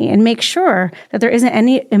defiling many. And make sure that there isn't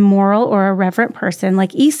any immoral or irreverent person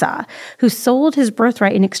like Esau, who sold his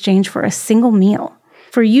birthright in exchange for a single meal.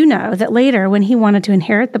 For you know that later, when he wanted to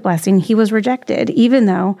inherit the blessing, he was rejected, even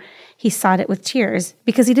though he sought it with tears,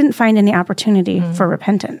 because he didn't find any opportunity for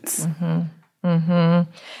repentance.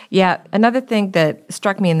 Yeah. Another thing that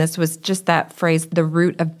struck me in this was just that phrase, the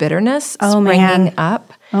root of bitterness springing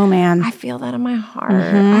up. Oh, man. I feel that in my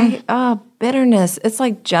heart. Bitterness. It's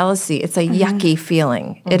like jealousy. It's a yucky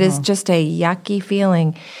feeling. It is just a yucky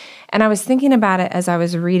feeling. And I was thinking about it as I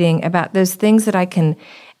was reading about those things that I can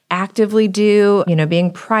actively do, you know,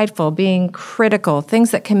 being prideful, being critical,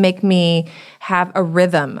 things that can make me have a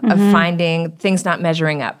rhythm of finding things not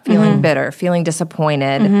measuring up, feeling bitter, feeling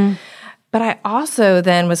disappointed. But I also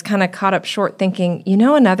then was kind of caught up short thinking, you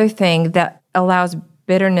know, another thing that allows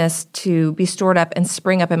bitterness to be stored up and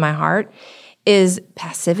spring up in my heart is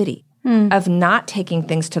passivity. Of not taking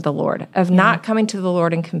things to the Lord, of not coming to the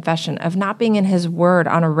Lord in confession, of not being in His Word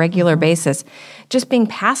on a regular basis, just being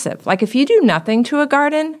passive. Like if you do nothing to a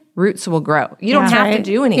garden, roots will grow. You don't have to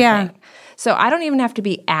do anything. Yeah. So I don't even have to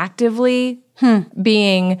be actively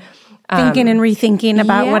being Thinking and rethinking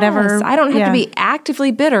about whatever. I don't have to be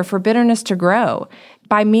actively bitter for bitterness to grow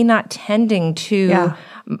by me not tending to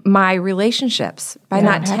my relationships, by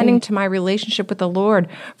not tending to my relationship with the Lord,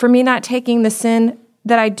 for me not taking the sin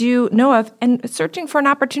that I do know of and searching for an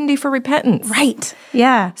opportunity for repentance. Right.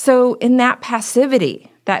 Yeah. So in that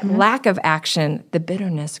passivity, that lack of action, the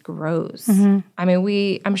bitterness grows. I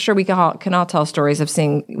mean, I'm sure we can all tell stories of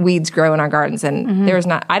seeing weeds grow in our gardens, and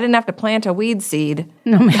I didn't have to plant a weed seed.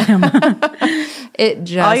 No, ma'am. It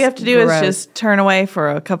just all you have to do is just turn away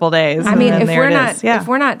for a couple days. I mean, if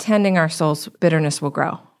we're not tending our souls, bitterness will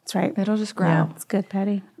grow. That's right. It'll just grow. Yeah, that's good,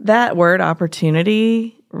 Patty. That word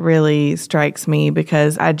opportunity really strikes me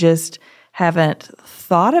because I just haven't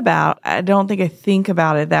thought about, I don't think I think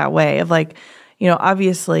about it that way of like, you know,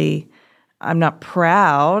 obviously I'm not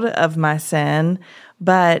proud of my sin,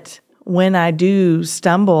 but when I do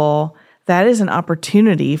stumble, that is an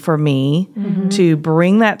opportunity for me to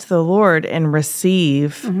bring that to the Lord and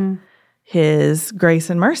receive His grace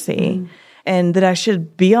and mercy. And that I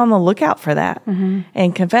should be on the lookout for that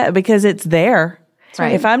and confess because it's there.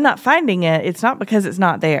 Right. If I'm not finding it, it's not because it's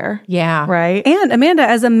not there. Yeah. Right? And Amanda,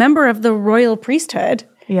 as a member of the royal priesthood,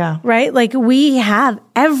 right? Like we have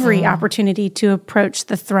every opportunity to approach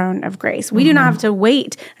the throne of grace. We do not have to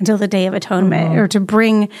wait until the Day of Atonement or to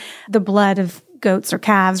bring the blood of goats or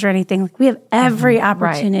calves or anything. Like we have every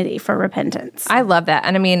opportunity for repentance. I love that.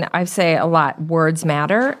 And I mean, I say a lot, words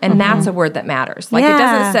matter, and that's a word that matters. Like it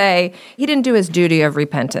doesn't say he didn't do his duty of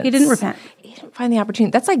repentance. He didn't repent. He didn't find the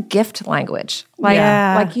opportunity. That's like gift language.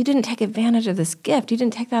 Like you didn't take advantage of this gift. You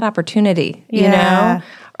didn't take that opportunity, you know?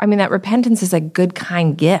 I mean, that repentance is a good,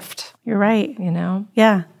 kind gift. You're right. You know?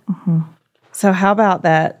 Yeah. So how about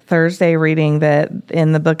that Thursday reading that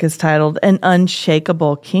in the book is titled An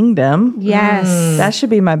Unshakable Kingdom? Yes. That should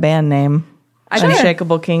be my band name.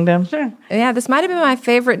 Unshakable Kingdom. Sure. Yeah, this might have been my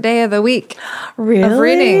favorite day of the week. Really? Of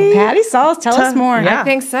reading. Patty Sauls, tell us more. I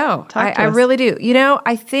think so. I really do. You know,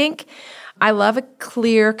 I think I love a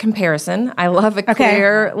clear comparison. I love a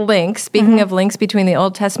clear link. Speaking of links between the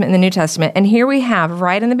Old Testament and the New Testament. And here we have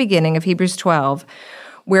right in the beginning of Hebrews 12,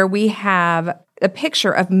 where we have a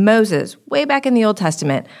picture of Moses way back in the Old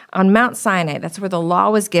Testament on Mount Sinai. That's where the law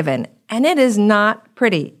was given. And it is not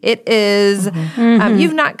pretty. It is,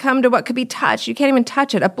 you've not come to what could be touched. You can't even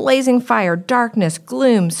touch it. A blazing fire, darkness,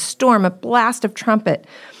 gloom, storm, a blast of trumpet,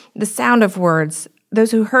 the sound of words,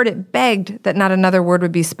 those who heard it begged that not another word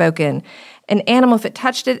would be spoken. An animal, if it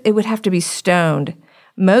touched it, it would have to be stoned.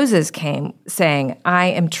 Moses came saying, I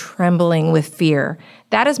am trembling with fear.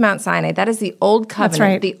 That is Mount Sinai. That is the old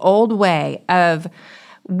covenant, the old way of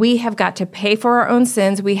we have got to pay for our own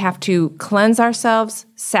sins. We have to cleanse ourselves,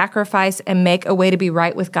 sacrifice, and make a way to be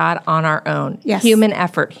right with God on our own. Yes. Human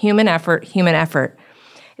effort, human effort, human effort.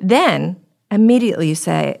 Then immediately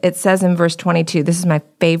it says in verse 22, this is my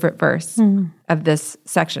favorite verse of this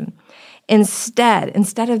section.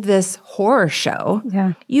 Instead of this horror show,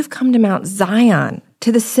 you've come to Mount Zion,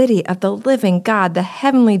 to the city of the living God, the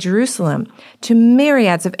heavenly Jerusalem, to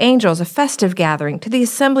myriads of angels, a festive gathering, to the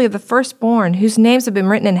assembly of the firstborn whose names have been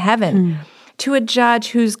written in heaven, to a judge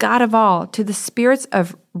who's God of all, to the spirits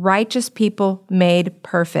of righteous people made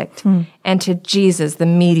perfect, and to Jesus, the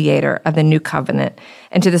mediator of the new covenant,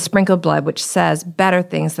 and to the sprinkled blood, which says better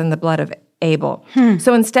things than the blood of Abel.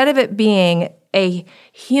 So instead of it being a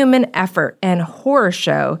human effort and horror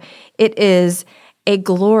show, it is a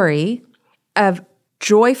glory of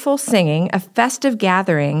joyful singing, a festive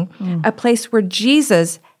gathering, a place where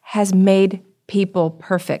Jesus has made people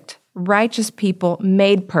perfect, righteous people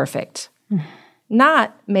made perfect,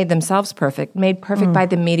 not made themselves perfect, made perfect by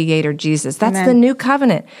the mediator, Jesus. That's the new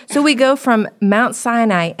covenant. So we go from Mount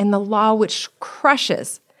Sinai and the law which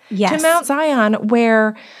crushes to Mount Zion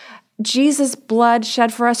where Jesus' blood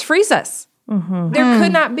shed for us frees us. There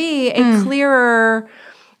could not be a clearer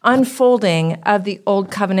unfolding of the old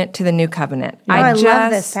covenant to the new covenant. I love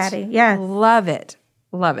this, Patty. Yeah. Love it.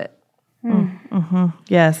 Love it.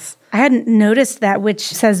 Yes. I hadn't noticed that, which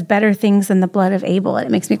says better things than the blood of Abel. And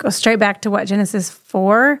it makes me go straight back to what Genesis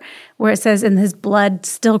 4, where it says, and his blood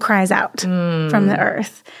still cries out from the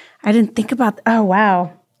earth. I didn't think about, oh,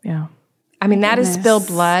 wow. Yeah. I mean, that is spilled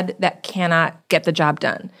blood that cannot get the job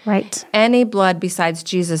done. Right. Any blood besides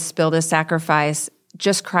Jesus spilled as sacrifice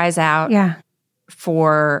just cries out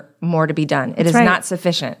for more to be done. It is not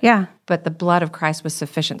sufficient. Yeah. But the blood of Christ was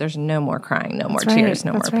sufficient. There's no more crying, no more tears,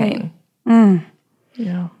 no more pain.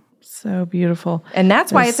 Yeah. So beautiful. And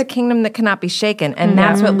that's why it's a kingdom that cannot be shaken. And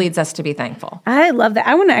that's what leads us to be thankful. I love that.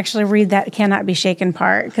 I want to actually read that cannot be shaken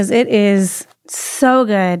part because it is so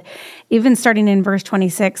good. Even starting in verse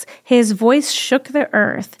 26, his voice shook the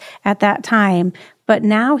earth at that time, but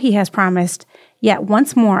now he has promised, yet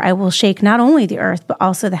once more I will shake not only the earth, but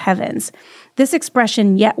also the heavens. This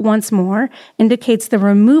expression, yet once more, indicates the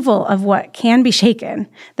removal of what can be shaken,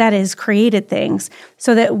 that is, created things,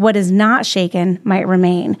 so that what is not shaken might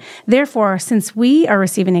remain. Therefore, since we are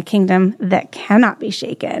receiving a kingdom that cannot be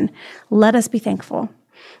shaken, let us be thankful.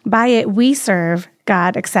 By it, we serve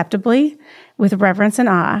God acceptably with reverence and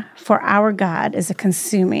awe, for our God is a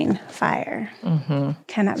consuming fire.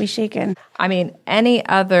 Cannot be shaken. I mean, any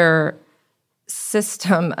other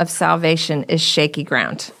system of salvation is shaky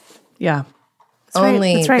ground. Yeah.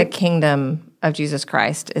 Only the kingdom of Jesus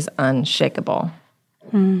Christ is unshakable.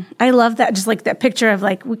 I love that, just like that picture of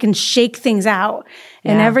like we can shake things out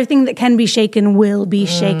and everything that can be shaken will be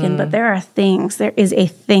shaken, but there is a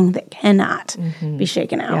thing that cannot be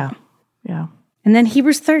shaken out. Yeah. Yeah. And then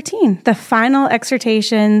Hebrews 13, the final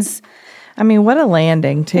exhortations. I mean, what a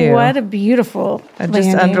landing, too. What a beautiful I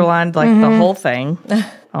just underlined like the whole thing,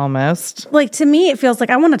 almost. Like, to me, it feels like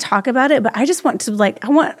I want to talk about it, but I just want to, I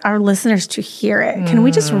want our listeners to hear it. Can we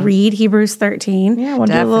just read Hebrews 13? Yeah, want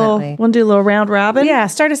to do a little round robin? Yeah,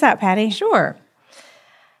 start us out, Patty. Sure.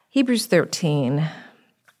 Hebrews 13.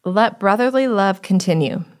 Let brotherly love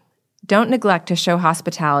continue. Don't neglect to show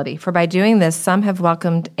hospitality, for by doing this, some have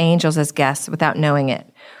welcomed angels as guests without knowing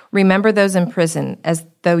it. Remember those in prison as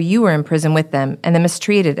though you were in prison with them, and the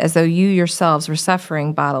mistreated as though you yourselves were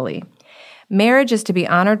suffering bodily. Marriage is to be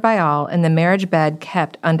honored by all, and the marriage bed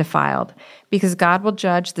kept undefiled, because God will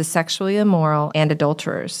judge the sexually immoral and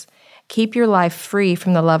adulterers. Keep your life free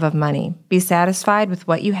from the love of money. Be satisfied with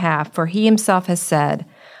what you have, for he himself has said,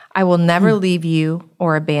 I will never leave you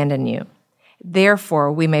or abandon you.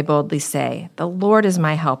 Therefore, we may boldly say, the Lord is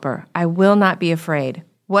my helper. I will not be afraid.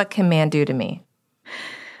 What can man do to me?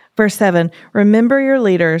 Verse 7, remember your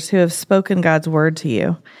leaders who have spoken God's word to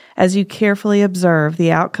you. As you carefully observe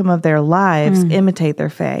the outcome of their lives, imitate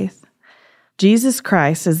their faith. Jesus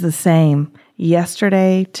Christ is the same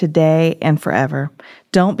yesterday, today, and forever.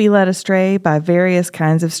 Don't be led astray by various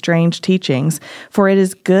kinds of strange teachings, for it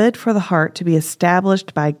is good for the heart to be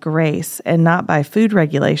established by grace and not by food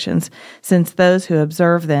regulations, since those who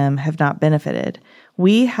observe them have not benefited.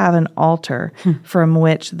 We have an altar from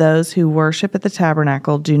which those who worship at the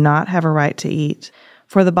tabernacle do not have a right to eat.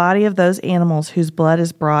 For the body of those animals whose blood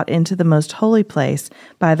is brought into the most holy place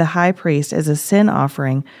by the high priest as a sin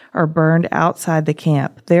offering are burned outside the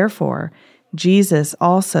camp. Therefore, Jesus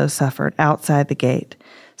also suffered outside the gate,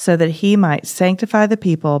 so that he might sanctify the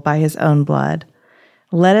people by his own blood.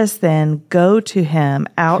 Let us then go to him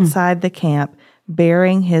outside the camp,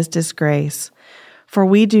 bearing his disgrace. For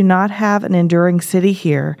we do not have an enduring city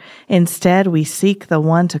here. Instead, we seek the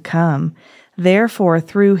one to come. Therefore,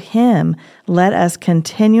 through him, let us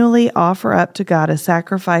continually offer up to God a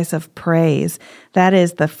sacrifice of praise, that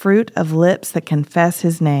is, the fruit of lips that confess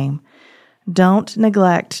his name. Don't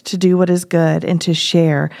neglect to do what is good and to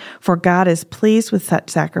share, for God is pleased with such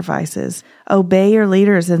sacrifices. Obey your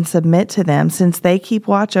leaders and submit to them, since they keep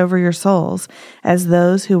watch over your souls as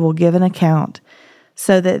those who will give an account,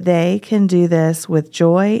 so that they can do this with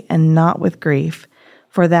joy and not with grief,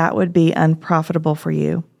 for that would be unprofitable for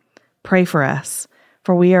you. Pray for us,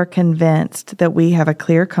 for we are convinced that we have a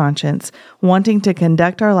clear conscience, wanting to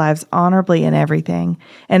conduct our lives honorably in everything.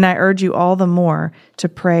 And I urge you all the more to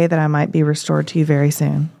pray that I might be restored to you very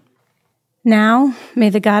soon. Now may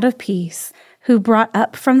the God of peace, who brought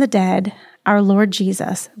up from the dead our Lord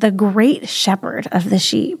Jesus, the great shepherd of the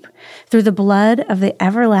sheep, through the blood of the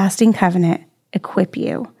everlasting covenant, equip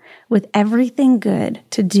you with everything good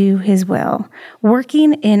to do his will,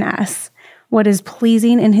 working in us what is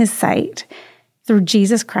pleasing in his sight, through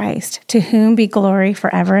Jesus Christ, to whom be glory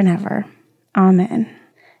forever and ever. Amen.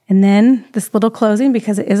 And then this little closing,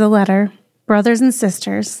 because it is a letter. Brothers and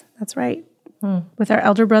sisters, that's right, with our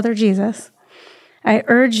elder brother Jesus, I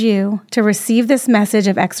urge you to receive this message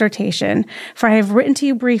of exhortation, for I have written to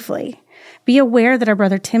you briefly. Be aware that our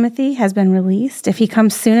brother Timothy has been released. If he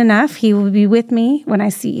comes soon enough, he will be with me when I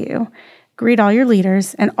see you. Greet all your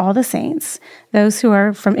leaders and all the saints. Those who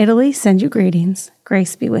are from Italy send you greetings.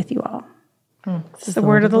 Grace be with you all. This is the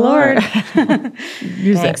word of the Lord.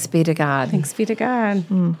 Thanks be to God. Thanks be to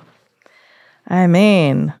God. I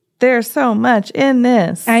mean, there's so much in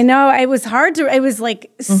this. I know. It was hard to, it was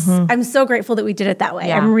like, I'm so grateful that we did it that way.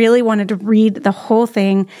 Yeah. I really wanted to read the whole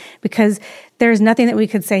thing because there's nothing that we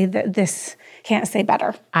could say that this can't say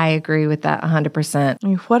better. I agree with that 100%. I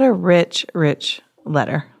mean, what a rich, rich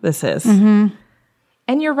letter this is. And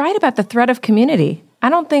you're right about the thread of community. I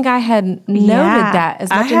don't think I had noted that as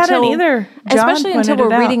much I hadn't either. John especially until pointed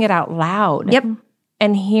we're it out. reading it out loud. Yep.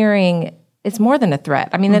 And hearing it's more than a threat.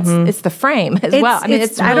 I mean, it's the frame as well. I mean,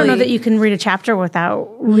 it's I don't know really- that you can read a chapter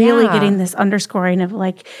without really getting this underscoring of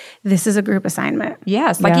like, this is a group assignment.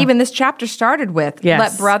 Yes, like even this chapter started with, Yes.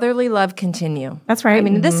 let brotherly love continue. That's right. I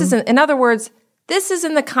mean, this isn't, in other words, this is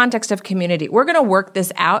in the context of community. We're going to work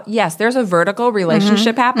this out. Yes, there's a vertical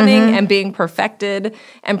relationship happening and being perfected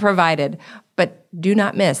and provided. But do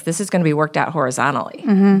not miss, this is going to be worked out horizontally,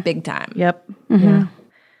 big time. Yep.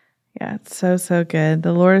 Yeah, it's so, so good.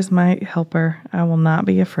 The Lord is my helper. I will not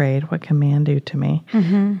be afraid. What can man do to me?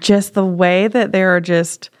 Just the way that there are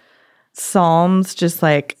just Psalms, just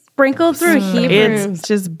like Sprinkled through Hebrews. it's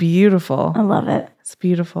just beautiful. I love it. It's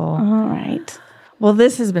beautiful. All right. Well,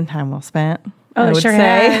 this has been time well spent. Oh, I it would sure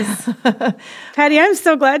say. has. Patty, I'm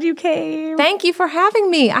so glad you came. Thank you for having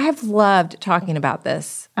me. I have loved talking about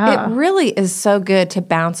this. It really is so good to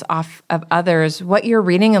bounce off of others what you're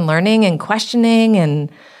reading and learning and questioning, and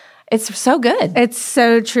it's so good. It's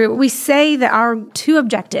so true. We say that our two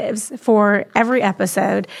objectives for every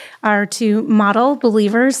episode are to model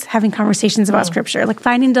believers having conversations about Scripture, like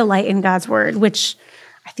finding delight in God's Word, which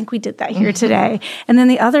I think we did that here today. And then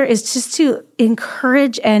the other is just to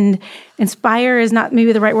encourage and inspire is not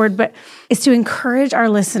maybe the right word, but is to encourage our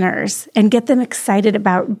listeners and get them excited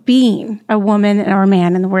about being a woman or a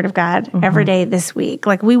man in the Word of God every day this week.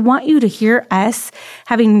 Like we want you to hear us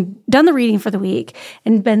having done the reading for the week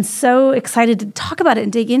and been so excited to talk about it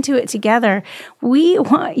and dig into it together. We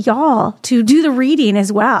want y'all to do the reading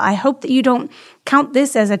as well. I hope that you don't count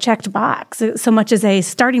this as a checked box so much as a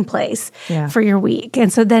starting place for your week.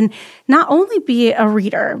 And so then not only be a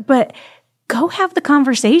reader, but go have the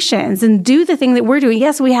conversations and do the thing that we're doing.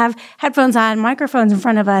 Yes, we have headphones on, microphones in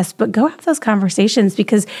front of us, but go have those conversations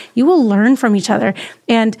because you will learn from each other.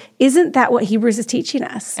 And isn't that what Hebrews is teaching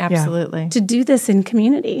us? Absolutely. To do this in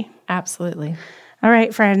community. Absolutely. All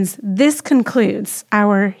right, friends, this concludes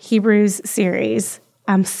our Hebrews series.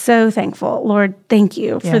 I'm so thankful. Lord, thank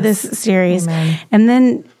you for this series. Amen. And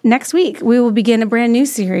then next week, we will begin a brand new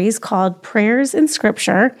series called Prayers in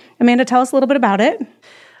Scripture. Amanda, tell us a little bit about it.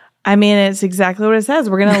 I mean, it's exactly what it says.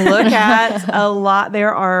 We're going to look at a lot.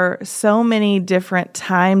 There are so many different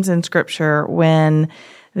times in Scripture when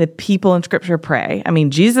the people in Scripture pray. I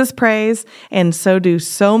mean, Jesus prays, and so do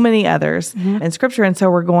so many others in Scripture. And so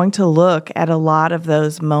we're going to look at a lot of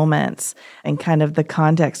those moments and kind of the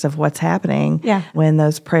context of what's happening when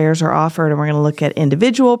those prayers are offered. And we're going to look at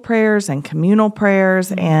individual prayers and communal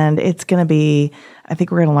prayers, and it's going to be I think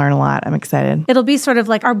we're going to learn a lot. I'm excited. It'll be sort of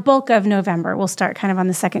like our bulk of November. We'll start kind of on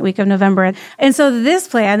the second week of November. And so this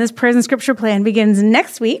Prayers in Scripture plan begins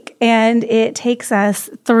next week, and it takes us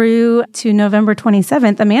through to November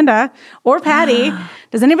 27th. Amanda or Patty,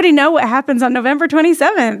 does anybody know what happens on November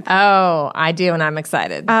 27th? Oh, I do, and I'm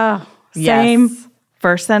excited. Oh, same. Yes.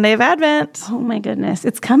 First Sunday of Advent. Oh my goodness.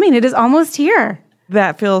 It's coming. It is almost here.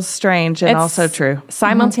 That feels strange and also true.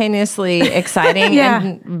 Simultaneously exciting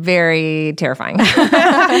and very terrifying.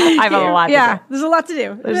 I have a lot to do. There's a lot to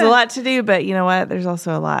do. There's a lot to do, but you know what? There's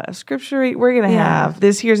also a lot of scripture we're going to have.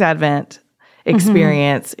 This year's Advent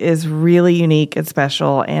experience is really unique and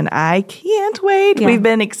special, and I can't wait. We've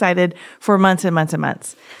been excited for months and months and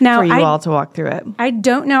months for you all to walk through it. I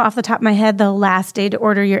don't know off the top of my head the last day to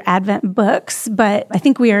order your Advent books, but I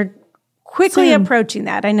think we are quickly approaching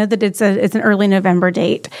that. I know that it's an early November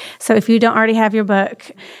date. So if you don't already have your book,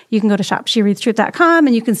 you can go to shopshereadstruth.com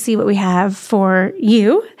and you can see what we have for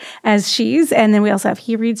you as she's. And then we also have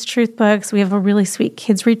He Reads Truth books. We have a really sweet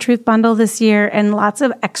Kids Read Truth bundle this year and lots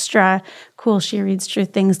of extra cool She Reads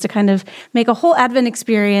Truth things to kind of make a whole Advent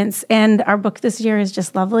experience. And our book this year is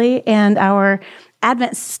just lovely. And our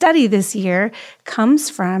Advent study this year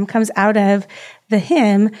comes out of the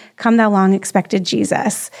hymn, Come Thou Long Expected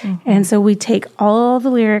Jesus. And so we take all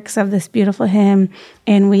the lyrics of this beautiful hymn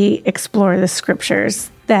and we explore the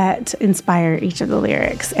scriptures that inspire each of the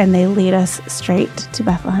lyrics. And they lead us straight to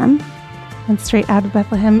Bethlehem and straight out of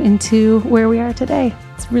Bethlehem into where we are today.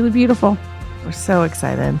 It's really beautiful. We're so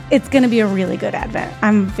excited. It's going to be a really good Advent.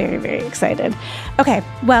 I'm very, very excited. Okay,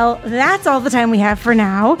 well, that's all the time we have for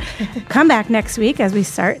now. Come back next week as we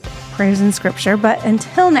start Prayers in Scripture. But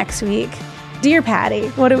until next week, dear Patty,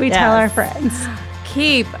 what do we tell our friends?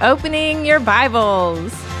 Keep opening your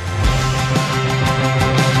Bibles.